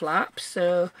front flap,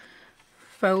 so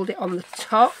fold it on the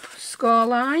top score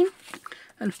line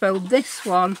and fold this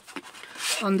one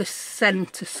on the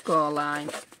centre score line.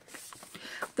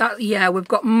 That, yeah, we've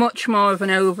got much more of an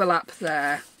overlap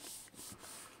there.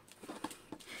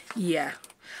 Yeah,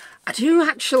 I do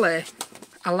actually.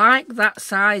 I like that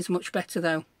size much better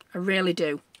though. I really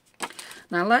do.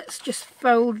 Now let's just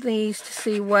fold these to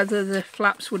see whether the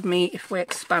flaps would meet if we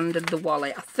expanded the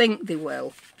wallet. I think they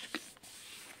will.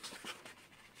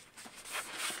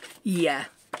 Yeah,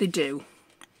 they do.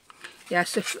 Yeah,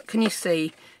 so can you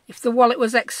see? If the wallet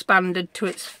was expanded to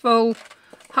its full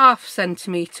 ½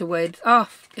 centimetre width, ½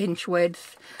 inch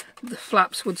width, the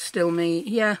flaps would still meet.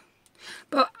 Yeah,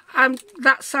 but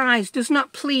that size does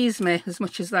not please me as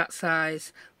much as that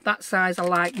size. That size I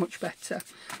like much better.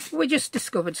 We just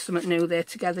discovered something new there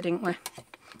together, didn't we?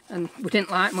 And we didn't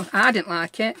like much. I didn't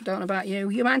like it. Don't know about you.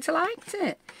 You might have liked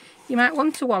it. You might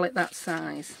want a wallet that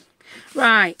size.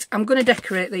 Right, I'm going to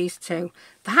decorate these two.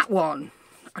 That one,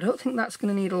 I don't think that's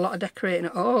going to need a lot of decorating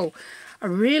at all. I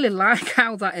really like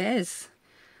how that is.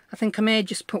 I think I may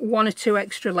just put 1 or 2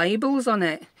 extra labels on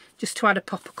it, just to add a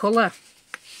pop of colour.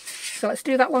 So let's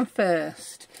do that one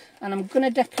first. And I'm going to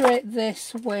decorate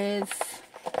this with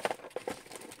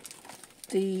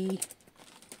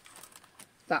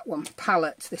that one,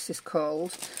 palette this is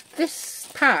called. This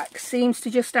pack seems to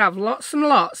just have lots and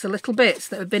lots of little bits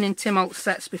that have been in Tim Holtz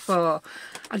sets before.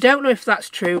 I don't know if that's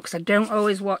true because I don't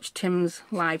always watch Tim's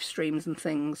live streams and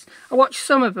things. I watch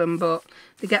some of them, but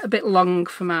they get a bit long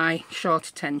for my short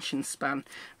attention span.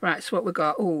 Right, so what we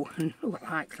got? Oh, I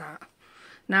like that.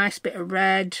 Nice bit of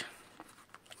red.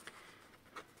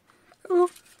 Oh,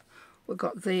 we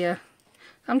got the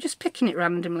I'm just picking it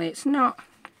randomly. It's not,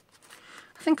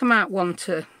 I think I might want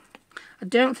to, I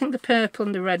don't think the purple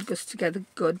and the red goes together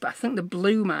good, but I think the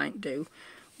blue might do.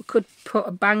 We could put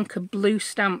a bank of blue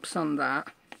stamps on that.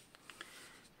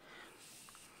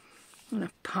 And a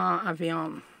part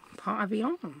avion. Part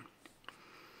avion.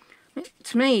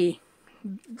 To me,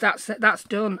 that's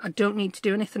done. I don't need to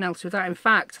do anything else with that. In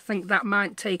fact, I think that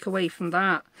might take away from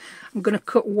that. I'm going to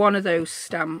cut 1 of those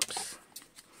stamps.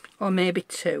 Or maybe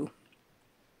 2.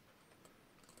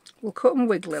 We'll cut them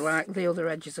wiggly like the other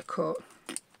edges are cut.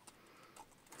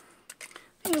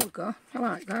 There we go. I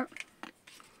like that.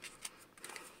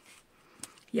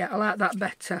 Yeah, I like that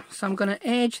better. So I'm going to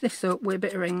age this up with a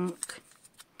bit of ink.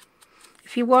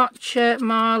 If you watch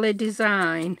Marley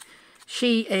Design,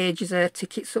 she ages her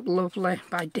tickets up lovely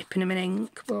by dipping them in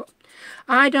ink. But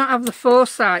I don't have the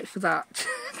foresight for that.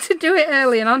 To do it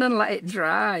early on and let it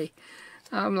dry.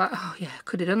 I'm like, oh yeah, I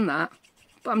could have done that.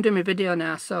 But I'm doing my video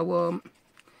now, so I won't.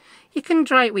 You can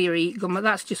dry it with your heat gun, but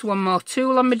that's just one more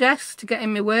tool on my desk to get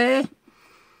in my way.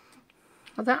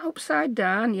 Oh, that upside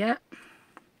down, yeah.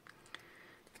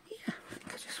 Yeah, I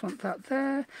think I just want that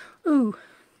there. Ooh.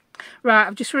 Right,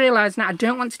 I've just realised now I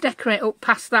don't want to decorate up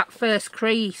past that first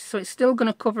crease, so it's still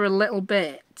going to cover a little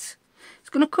bit. It's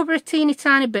going to cover a teeny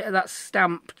tiny bit of that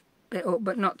stamp bit up,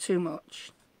 but not too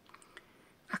much.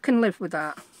 I can live with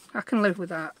that. I can live with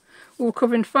that. We were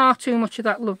covering far too much of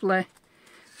that lovely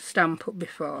stamp up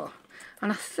before.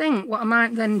 And I think what I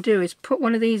might then do is put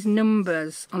one of these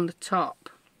numbers on the top.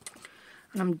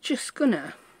 And I'm just going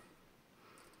to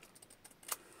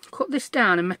cut this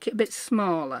down and make it a bit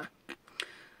smaller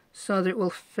so that it will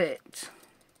fit.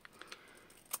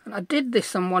 And I did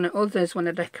this on one of others when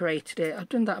I decorated it. I've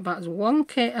done that about as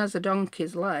wonky as a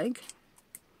donkey's leg.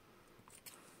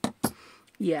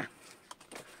 Yeah.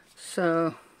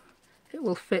 So it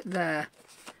will fit there.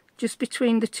 Just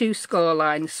between the 2 score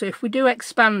lines. So if we do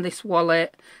expand this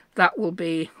wallet, that will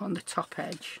be on the top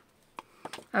edge.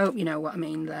 I hope you know what I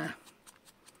mean there.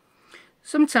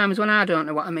 Sometimes when I don't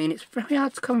know what I mean, it's very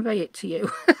hard to convey it to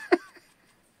you.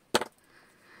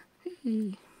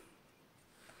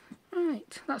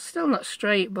 Right, that's still not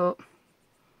straight, but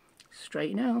straight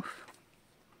enough.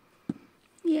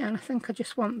 Yeah, and I think I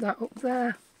just want that up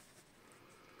there.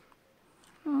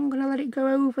 I'm going to let it go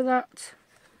over that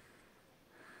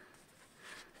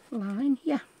line,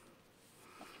 yeah.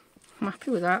 I'm happy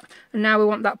with that. And now we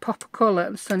want that pop of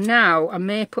colour, so now I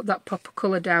may put that pop of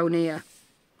colour down here.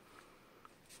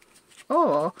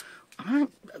 Or,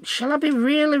 shall I be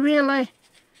really...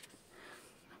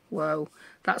 Whoa,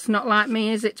 that's not like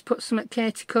me, is it, to put something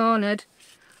Katie cornered?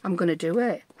 I'm going to do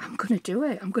it. I'm going to do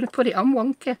it. I'm going to put it on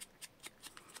wonky.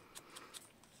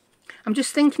 I'm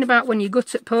just thinking about when you go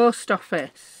to post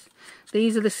office.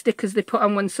 These are the stickers they put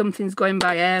on when something's going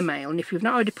by airmail, and if you've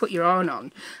not already put your own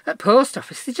on, at post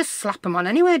office they just slap them on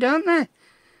anyway, don't they?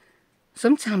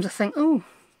 Sometimes I think, oh,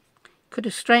 could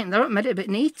have straightened that up, made it a bit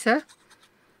neater.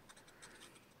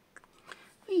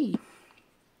 Whee.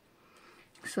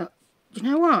 So, you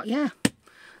know what, yeah,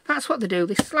 that's what they do,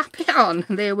 they slap it on,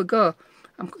 and there we go.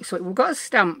 So we've got the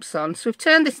stamps on, so we've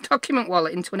turned this document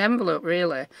wallet into an envelope,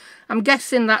 really. I'm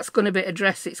guessing that's going to be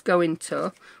address it's going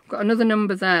to. We've got another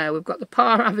number there, we've got the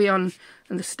par avion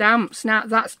and the stamps. Now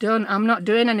that's done, I'm not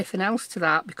doing anything else to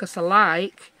that because I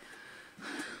like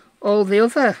all the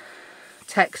other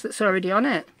text that's already on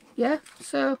it. Yeah,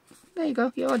 so there you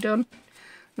go, you're done.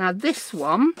 Now this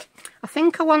one, I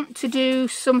think I want to do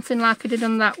something like I did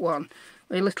on that one,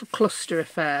 a little cluster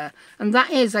affair, and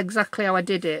that is exactly how I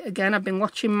did it. Again, I've been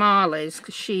watching Marley's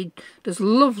because she does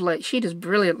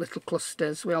brilliant little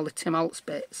clusters with all the Tim Holtz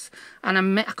bits,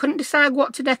 and I couldn't decide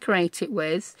what to decorate it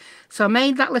with, so I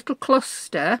made that little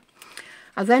cluster.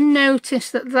 I then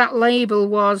noticed that that label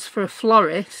was for a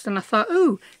florist, and I thought,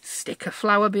 ooh, stick a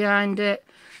flower behind it.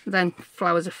 Then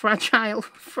flowers are fragile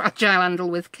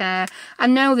handle with care. I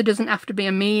know there doesn't have to be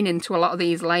a meaning to a lot of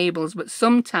these labels, but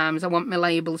sometimes I want my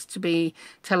labels to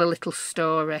tell a little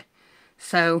story.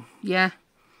 So yeah,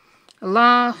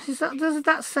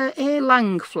 that's a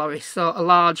Lang florist or a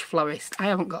large florist? I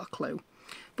haven't got a clue,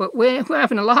 but we're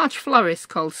having a large florist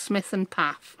called Smith and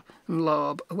Paff and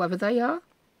Loeb, whoever they are.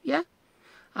 Yeah,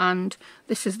 and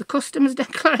this is the customs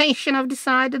declaration I've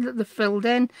decided that they've filled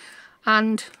in,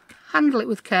 and handle it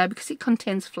with care because it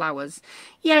contains flowers.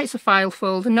 Yeah, it's a file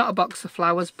folder, not a box of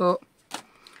flowers, but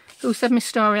who said my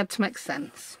story had to make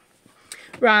sense?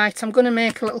 Right, I'm going to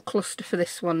make a little cluster for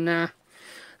this one now.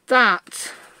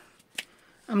 That,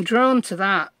 I'm drawn to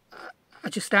that. I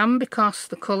just am because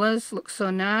the colours look so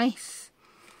nice.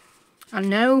 I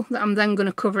know that I'm then going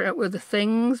to cover it up with the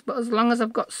things, but as long as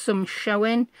I've got some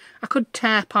showing, I could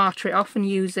tear part of it off and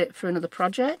use it for another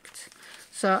project.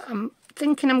 So I'm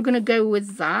thinking I'm going to go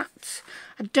with that.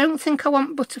 I don't think I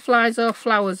want butterflies or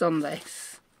flowers on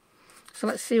this. So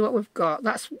let's see what we've got.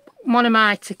 That's one of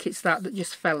my tickets that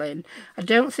just fell in. I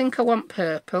don't think I want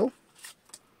purple.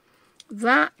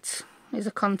 That is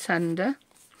a contender.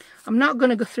 I'm not going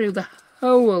to go through the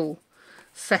whole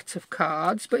set of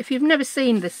cards, but if you've never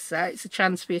seen this set, it's a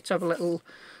chance for you to have a little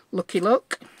looky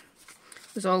look.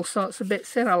 There's all sorts of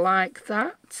bits in. I like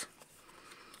that.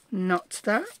 Not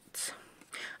that.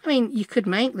 I mean, you could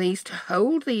make these to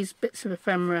hold these bits of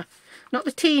ephemera. Not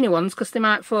the teeny ones, because they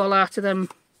might fall out of them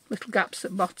little gaps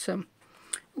at bottom.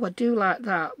 Oh, I do like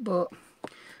that, but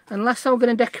unless I'm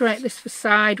going to decorate this for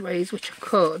sideways, which I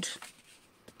could.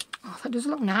 Oh, that does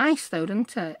look nice though,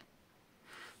 doesn't it?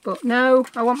 But no,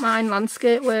 I want mine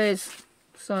landscape ways.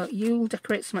 So you'll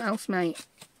decorate something else, mate.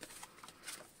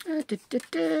 I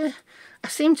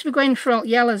seem to be going for all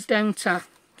yellows, don't I?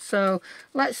 So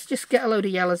let's just get a load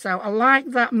of yellows out. I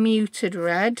like that muted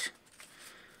red.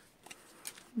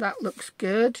 That looks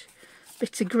good.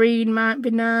 Bit of green might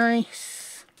be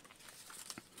nice.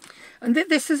 And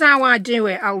this is how I do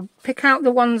it. I'll pick out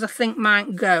the ones I think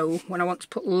might go when I want to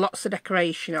put lots of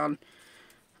decoration on.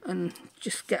 And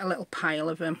just get a little pile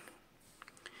of them.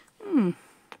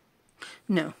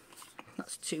 No,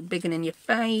 that's too big and in your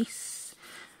face.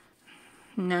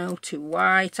 No, too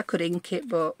white. I could ink it,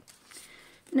 but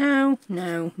no.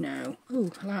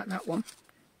 Ooh, I like that one.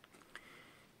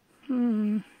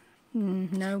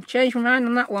 No, change my mind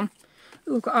on that one.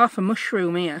 Ooh, I've got half a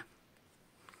mushroom here.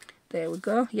 There we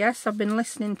go. Yes, I've been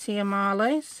listening to you,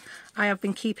 Marley's. I have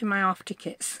been keeping my half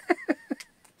tickets.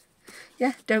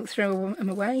 Yeah, don't throw them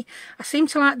away. I seem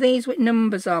to like these with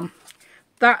numbers on.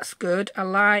 That's good. I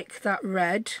like that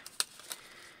red.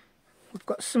 We've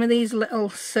got some of these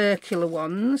little circular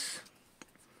ones.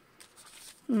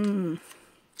 I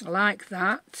like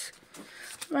that.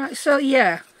 Right, so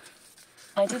yeah.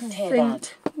 I didn't hear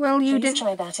that. Well, you Please didn't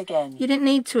try that again. You didn't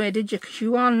need to hear, did you? Because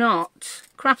you are not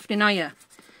crafting, are you?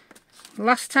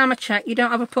 Last time I checked, you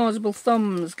don't have opposable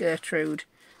thumbs, Gertrude.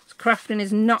 So crafting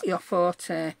is not your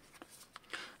forte.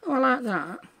 Oh, I like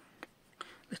that.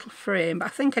 Little frame, but I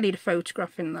think I need a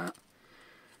photograph in that.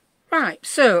 Right,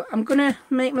 so I'm going to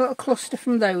make my little cluster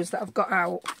from those that I've got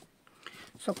out.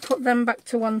 So I'll put them back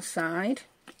to one side.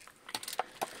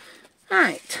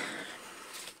 Right.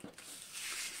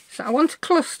 So I want a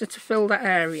cluster to fill that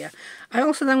area. I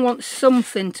also then want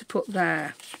something to put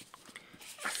there.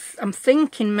 I'm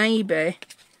thinking maybe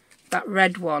that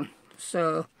red one.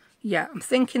 So yeah, I'm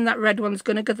thinking that red one's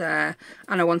going to go there.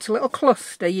 And I want a little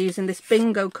cluster using this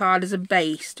bingo card as a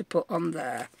base to put on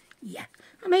there. Yeah,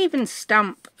 I may even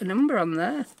stamp a number on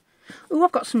there. Oh,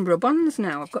 I've got some rub-ons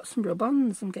now. I've got some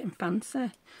rub-ons. I'm getting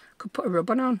fancy. Could put a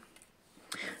rub-on on.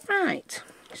 Right,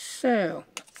 so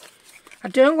I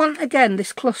don't want, again,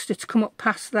 this cluster to come up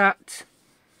past that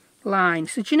line.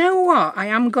 So do you know what?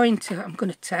 I'm going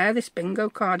to tear this bingo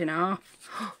card in half.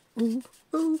 Ooh,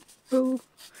 ooh, ooh.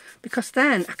 Because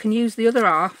then I can use the other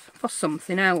half for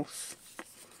something else.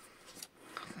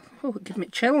 Oh, it gives me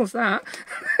chills, that.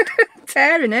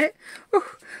 Tearing it.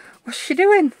 Oh, what's she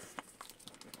doing?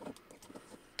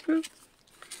 Ooh.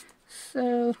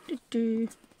 So,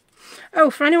 oh,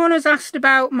 for anyone who's asked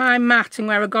about my mat and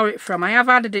where I got it from, I have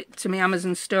added it to my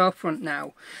Amazon storefront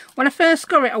now. When I first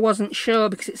got it, I wasn't sure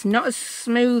because it's not as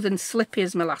smooth and slippy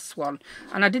as my last one.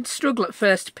 And I did struggle at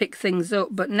first to pick things up,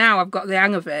 but now I've got the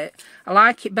hang of it. I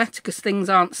like it better because things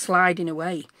aren't sliding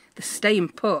away. They're staying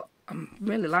put. I'm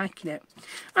really liking it.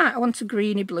 Right, I want a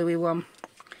greeny bluey one.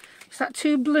 Is that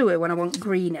too bluey when I want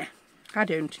greeny? I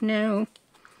don't know.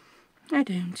 I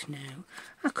don't know.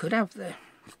 I could have the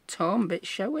torn bit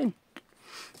showing.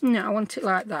 No, I want it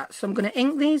like that. So I'm going to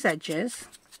ink these edges.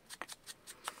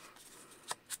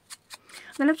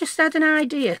 Then I've just had an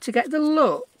idea to get the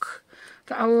look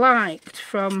that I liked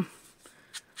from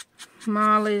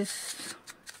Marley's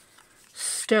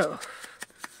stuff.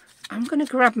 I'm going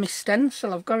to grab my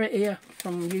stencil. I've got it here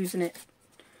from using it.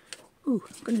 Ooh,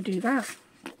 I'm going to do that.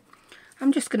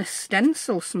 I'm just going to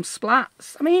stencil some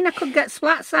splats. I mean, I could get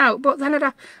splats out, but then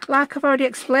like I've already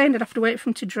explained, I'd have to wait for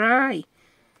them to dry.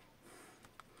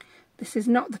 This is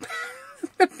not the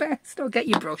best. Oh, get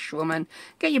your brush, woman.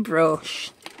 Get your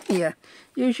brush. Here,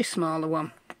 use your smaller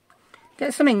one.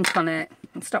 Get some ink on it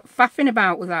and stop faffing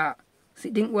about with that. Because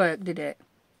it didn't work, did it?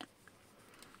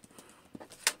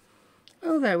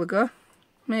 Oh, there we go.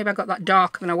 Maybe I got that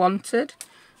darker than I wanted,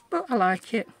 but I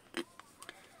like it.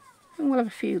 And we'll have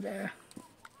a few there.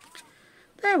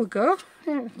 There we go.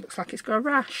 Yeah, looks like it's got a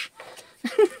rash.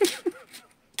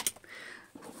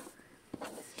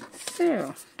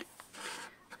 So,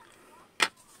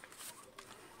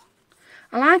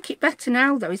 I like it better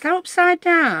now though. Is that upside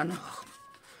down? Oh,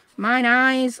 mine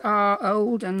eyes are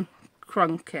old and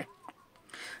crunky.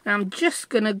 Now I'm just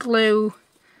going to glue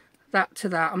that to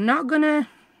that. I'm not going to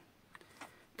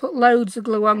put loads of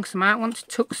glue on because I might want to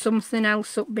tuck something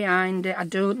else up behind it. I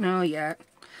don't know yet.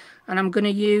 And I'm going to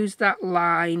use that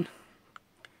line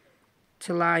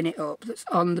to line it up that's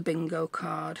on the bingo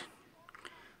card.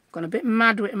 I've gone a bit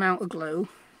mad with the amount of glue.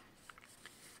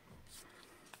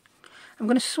 I'm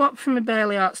going to swap from my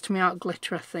Bailey Arts to my Art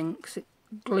Glitter, I think, because it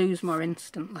glues more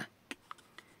instantly.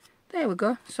 There we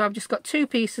go. So I've just got two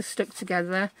pieces stuck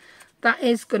together. That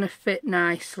is going to fit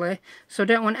nicely. So I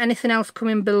don't want anything else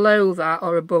coming below that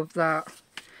or above that.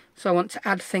 So I want to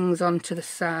add things onto the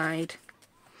side.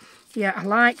 Yeah, I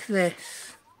like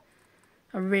this.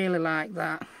 I really like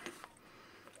that.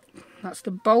 That's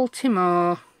the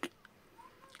Baltimore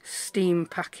steam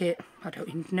packet. I don't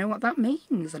even know what that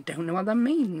means. I don't know what that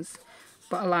means.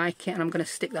 But I like it, and I'm going to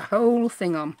stick the whole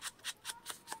thing on.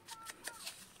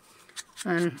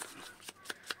 And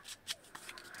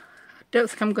I don't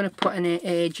think I'm going to put any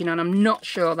aging on. I'm not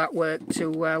sure that worked too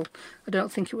well. I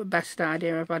don't think it was the best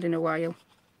idea I've had in a while.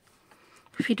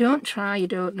 If you don't try, you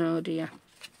don't know, do you?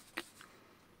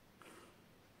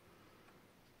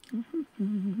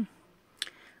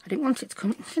 I didn't want it to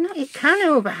come. You know, it can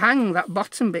overhang that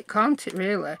bottom bit, can't it,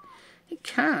 really? It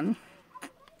can.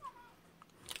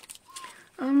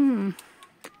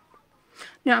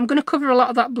 Now I'm going to cover a lot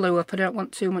of that blue up. I don't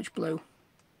want too much blue.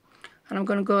 And I'm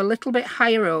going to go a little bit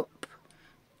higher up,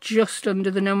 just under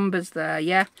the numbers there,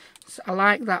 yeah? So I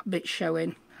like that bit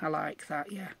showing. I like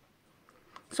that, yeah.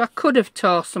 So I could have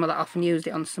tore some of that off and used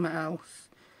it on something else.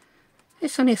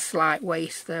 It's only a slight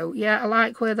waste though. Yeah, I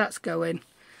like where that's going.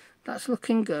 That's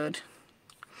looking good.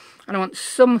 And I want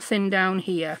something down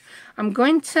here. I'm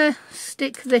going to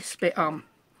stick this bit on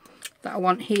that I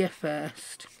want here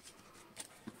first.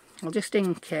 I'll just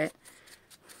ink it.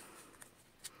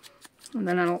 And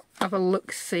then I'll have a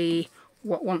look, see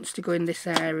what wants to go in this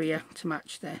area to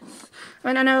match this. I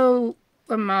mean, I know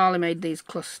when Marley made these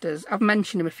clusters, I've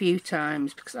mentioned them a few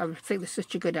times because I think they're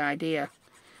such a good idea.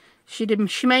 She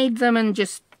made them and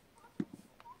just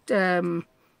pinned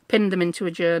them into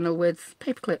a journal with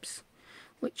paper clips,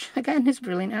 which again is a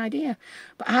brilliant idea.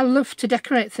 But I love to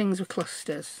decorate things with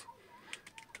clusters.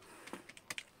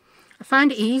 I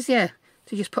find it easier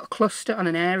to just put a cluster on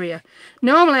an area.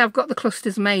 Normally I've got the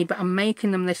clusters made, but I'm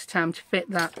making them this time to fit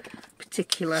that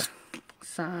particular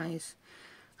size.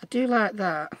 I do like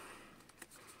that.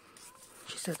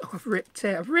 She says, oh, I've ripped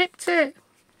it. I've ripped it.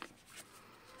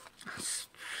 I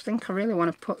think I really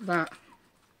want to put that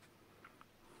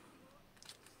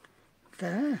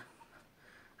there.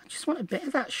 I just want a bit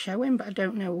of that showing, but I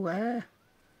don't know where.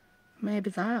 Maybe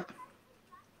that.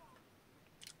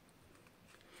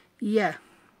 Yeah.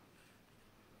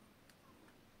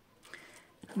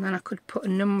 And then I could put a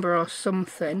number or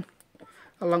something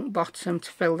along the bottom to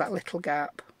fill that little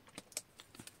gap.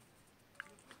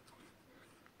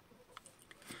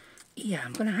 Yeah,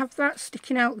 I'm going to have that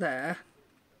sticking out there.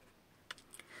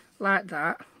 Like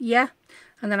that. Yeah.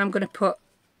 And then I'm going to put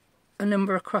a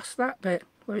number across that bit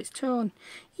where it's torn.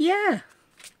 Yeah.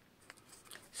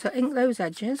 So ink those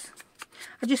edges.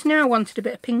 I just knew I wanted a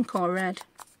bit of pink or red.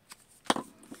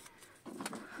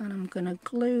 And I'm going to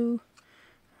glue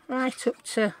right up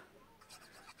to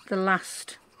the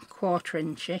last 1/4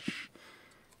 inch-ish.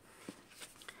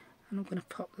 And I'm going to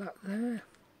pop that there.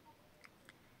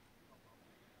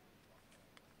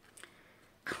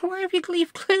 Why have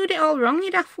you've glued it all wrong, you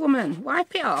daft woman?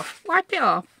 Wipe it off. Wipe it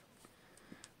off.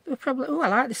 They'll probably... Oh, I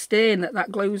like the stain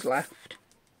that glue's left.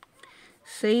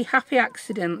 See, happy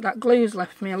accident. That glue's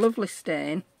left me a lovely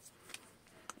stain.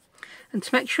 And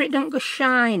to make sure it don't go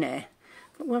shiny,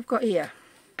 look what I've got here.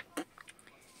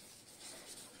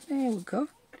 There we go.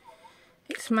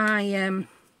 It's my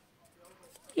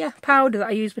yeah, powder that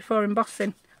I used before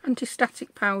embossing.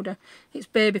 Anti-static powder. It's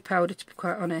baby powder, to be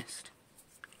quite honest.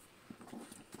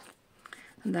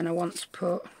 And then I want to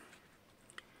put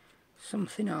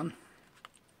something on.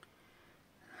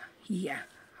 Yeah,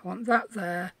 I want that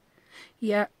there.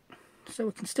 Yeah, so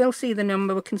we can still see the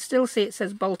number. We can still see it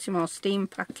says Baltimore Steam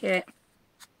Packet.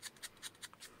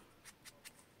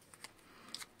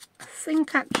 I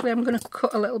think actually I'm going to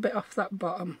cut a little bit off that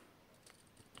bottom.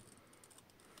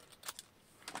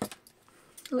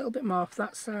 A little bit more off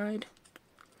that side.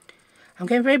 I'm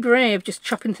getting very brave just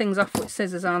chopping things off with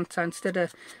scissors, aren't I, instead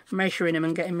of measuring them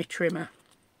and getting my trimmer.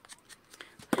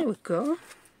 There we go.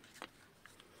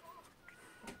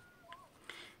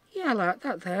 Yeah, I like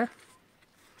that there.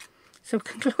 So we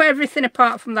can glue everything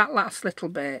apart from that last little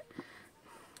bit.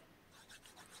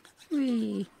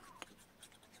 Whee.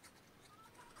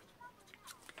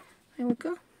 There we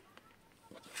go.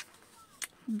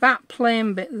 That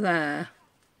plain bit there,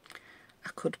 I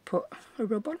could put a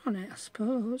rub-on on it, I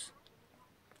suppose.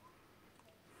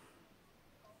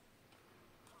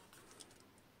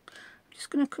 Just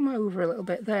going to come over a little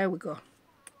bit. There we go.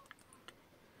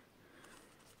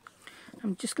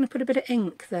 I'm just going to put a bit of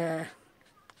ink there.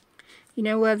 You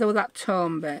know where though that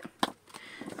tone bit?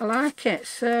 I like it.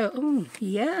 So, oh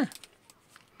yeah.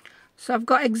 So I've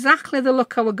got exactly the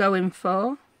look I was going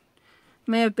for.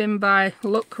 May have been by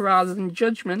look rather than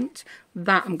judgment.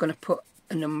 That I'm going to put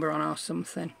a number on or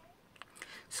something.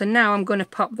 So now I'm going to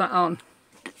pop that on.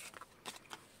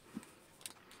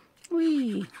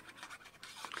 Whee!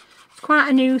 Quite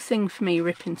a new thing for me,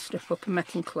 ripping stuff up and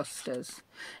making clusters.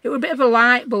 It was a bit of a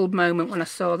light bulb moment when I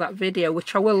saw that video,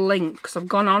 which I will link because I've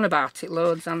gone on about it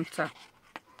loads, haven't I?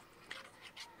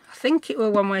 I think it was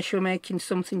one where she was making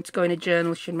something to go in a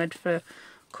journal she made for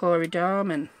Corey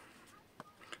Darman,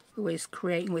 who is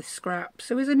creating with scraps.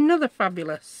 So he's another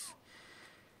fabulous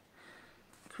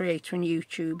creator and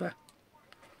YouTuber.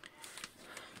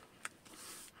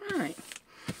 Right.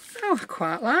 Oh, I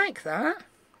quite like that.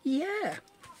 Yeah.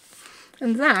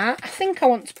 And that, I think I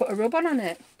want to put a rub-on on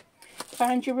it.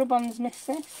 Find your rub-ons,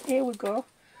 missus. Here we go.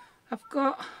 I've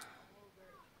got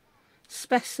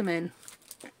Specimen.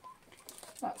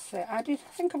 That's it. I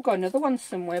think I've got another one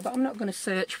somewhere, but I'm not going to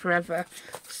search forever.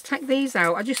 Let's take these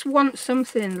out. I just want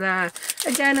something there.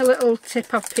 Again, a little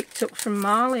tip I've picked up from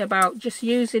Marley about just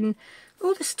using...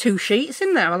 Oh, there's 2 sheets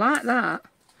in there. I like that.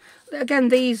 Again,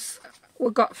 these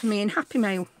were got for me in Happy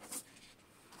Mail.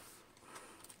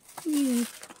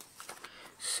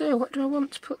 So what do I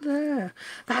want to put there?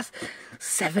 That's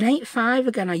 785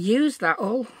 again. I use that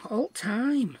all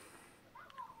time.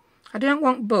 I don't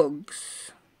want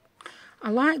bugs. I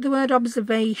like the word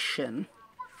observation.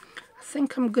 I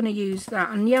think I'm going to use that.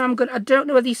 And yeah, I don't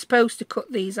know whether you're supposed to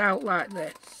cut these out like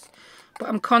this, but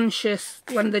I'm conscious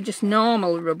when they're just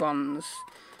normal rub-ons,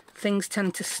 things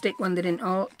tend to stick when they didn't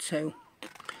ought to.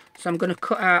 So I'm going to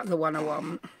cut out the one I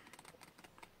want.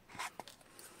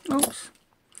 Oops.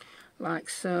 Like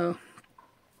so.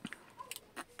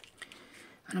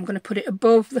 And I'm going to put it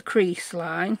above the crease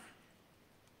line.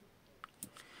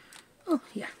 Oh,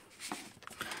 yeah.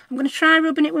 I'm going to try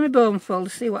rubbing it with my bone fold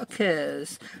to see what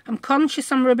occurs. I'm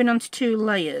conscious I'm rubbing onto 2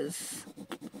 layers.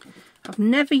 I've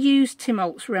never used Tim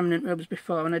Holtz remnant rubs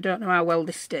before and I don't know how well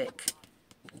they stick.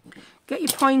 Get your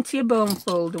pointier bone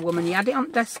folder, woman. You had it on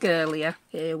the desk earlier.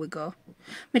 Here we go.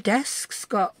 My desk's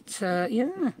got,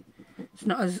 yeah, it's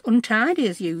not as untidy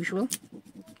as usual.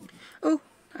 Oh,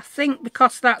 I think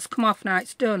because that's come off now,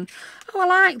 it's done. Oh, I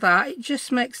like that. It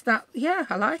just makes that, yeah,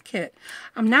 I like it.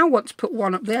 I now want to put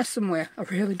one up there somewhere. I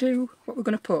really do. What we're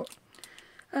going to put?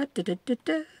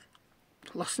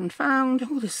 Lost and found.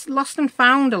 Oh, there's lost and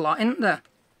found a lot, isn't there?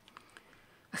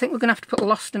 I think we're going to have to put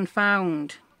lost and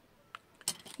found.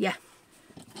 Yeah.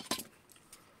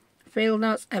 Field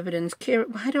notes, evidence.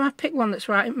 Why do I pick one that's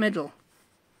right in the middle?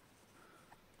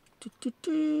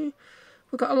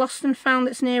 We've got a lost and found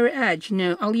that's near its edge.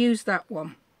 No, I'll use that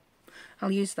one.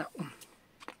 I'll use that one.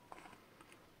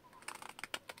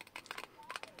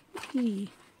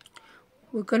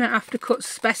 We're going to have to cut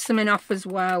specimen off as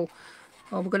well.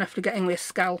 Or we're going to have to get in with a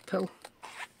scalpel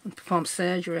and perform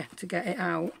surgery to get it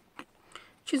out.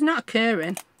 Which is not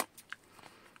occurring.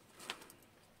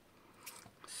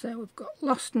 So we've got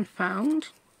lost and found.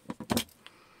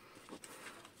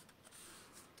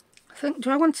 I think, do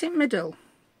I want it middle?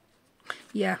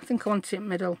 Yeah, I think I want it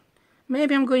middle.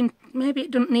 Maybe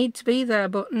it doesn't need to be there,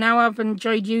 but now I've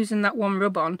enjoyed using that one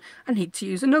rub on, I need to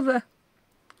use another.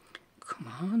 Come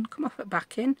on, come off it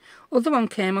back in. Other one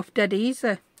came off dead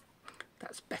easy.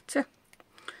 That's better.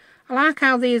 I like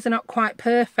how these are not quite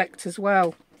perfect as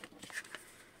well.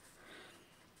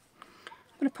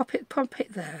 I'm going to pop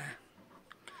it there.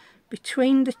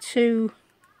 Between the two.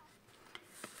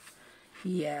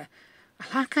 Yeah.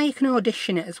 I like how you can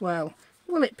audition it as well.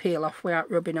 Will it peel off without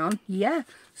rubbing on? Yeah.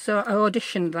 So I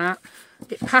auditioned that.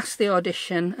 It passed the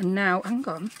audition and now, hang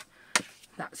on.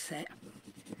 That's it.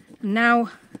 And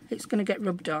now it's going to get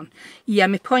rubbed on. Yeah,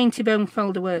 my pointy bone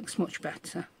folder works much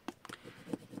better.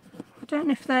 I don't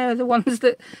know if they're the ones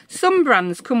that... Some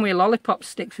brands come with a lollipop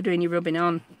stick for doing your rubbing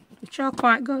on, which are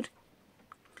quite good.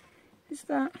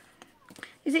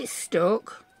 Is it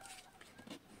stuck?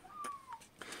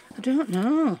 I don't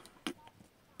know.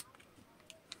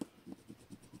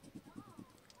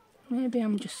 Maybe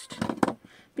I'm just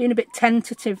being a bit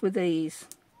tentative with these.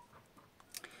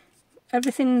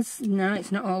 Everything's... No,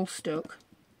 it's not all stuck.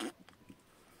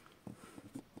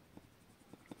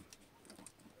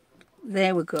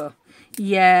 There we go.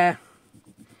 Yeah.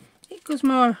 It goes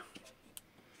more...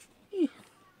 There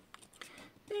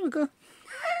we go.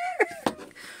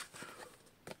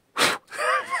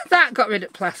 That got rid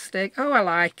of plastic. Oh, I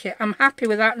like it. I'm happy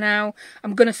with that now.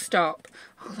 I'm going to stop.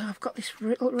 Although I've got this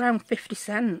around 50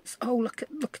 cents. Oh, look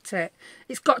at it.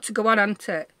 It's got to go on, hasn't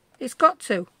it? It's got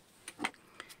to.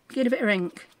 Get a bit of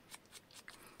ink.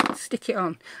 Stick it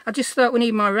on. I just thought we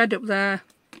need more red up there.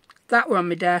 That were on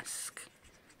my desk.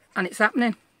 And it's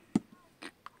happening.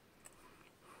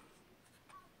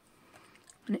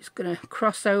 And it's going to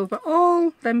cross over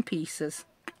all them pieces.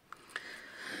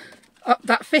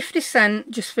 That 50 cent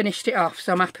just finished it off,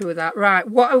 so I'm happy with that. Right,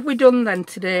 what have we done then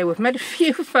today? We've made a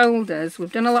few folders.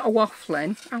 We've done a lot of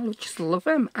waffling. I just love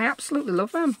them. I absolutely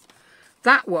love them.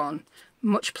 That one,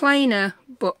 much plainer,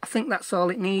 but I think that's all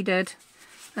it needed.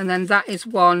 And then that is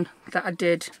one that I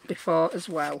did before as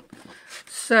well.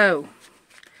 So,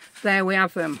 there we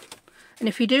have them. And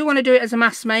if you do want to do it as a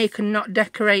mass make and not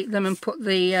decorate them and put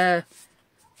the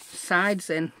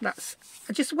sides in, I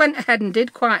just went ahead and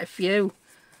did quite a few.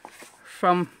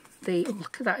 From the, oh,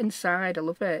 look at that inside, I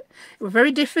love it. It was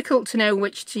very difficult to know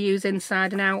which to use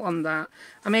inside and out on that.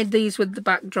 I made these with the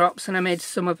backdrops and I made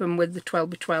some of them with the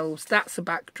 12x12s. That's a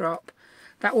backdrop.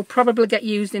 That will probably get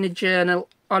used in a journal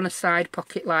on a side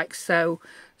pocket like so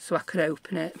I could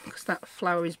open it because that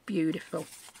flower is beautiful.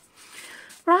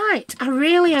 Right, I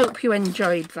really hope you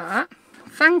enjoyed that.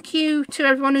 Thank you to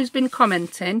everyone who's been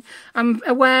commenting. I'm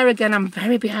aware, again, I'm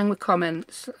very behind with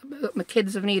comments. My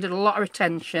kids have needed a lot of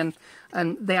attention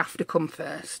and they have to come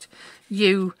first.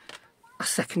 You are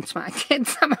second to my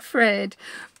kids, I'm afraid.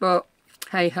 But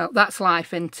hey ho, that's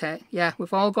life, isn't it? Yeah,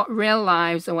 we've all got real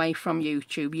lives away from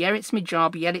YouTube. Yeah, it's my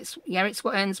job. Yeah, it's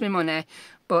what earns me money.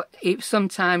 But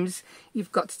sometimes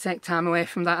you've got to take time away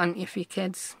from that, haven't you, for your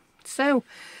kids? So,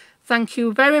 thank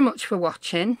you very much for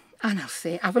watching. And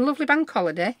have a lovely bank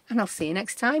holiday. And I'll see you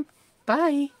next time.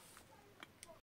 Bye.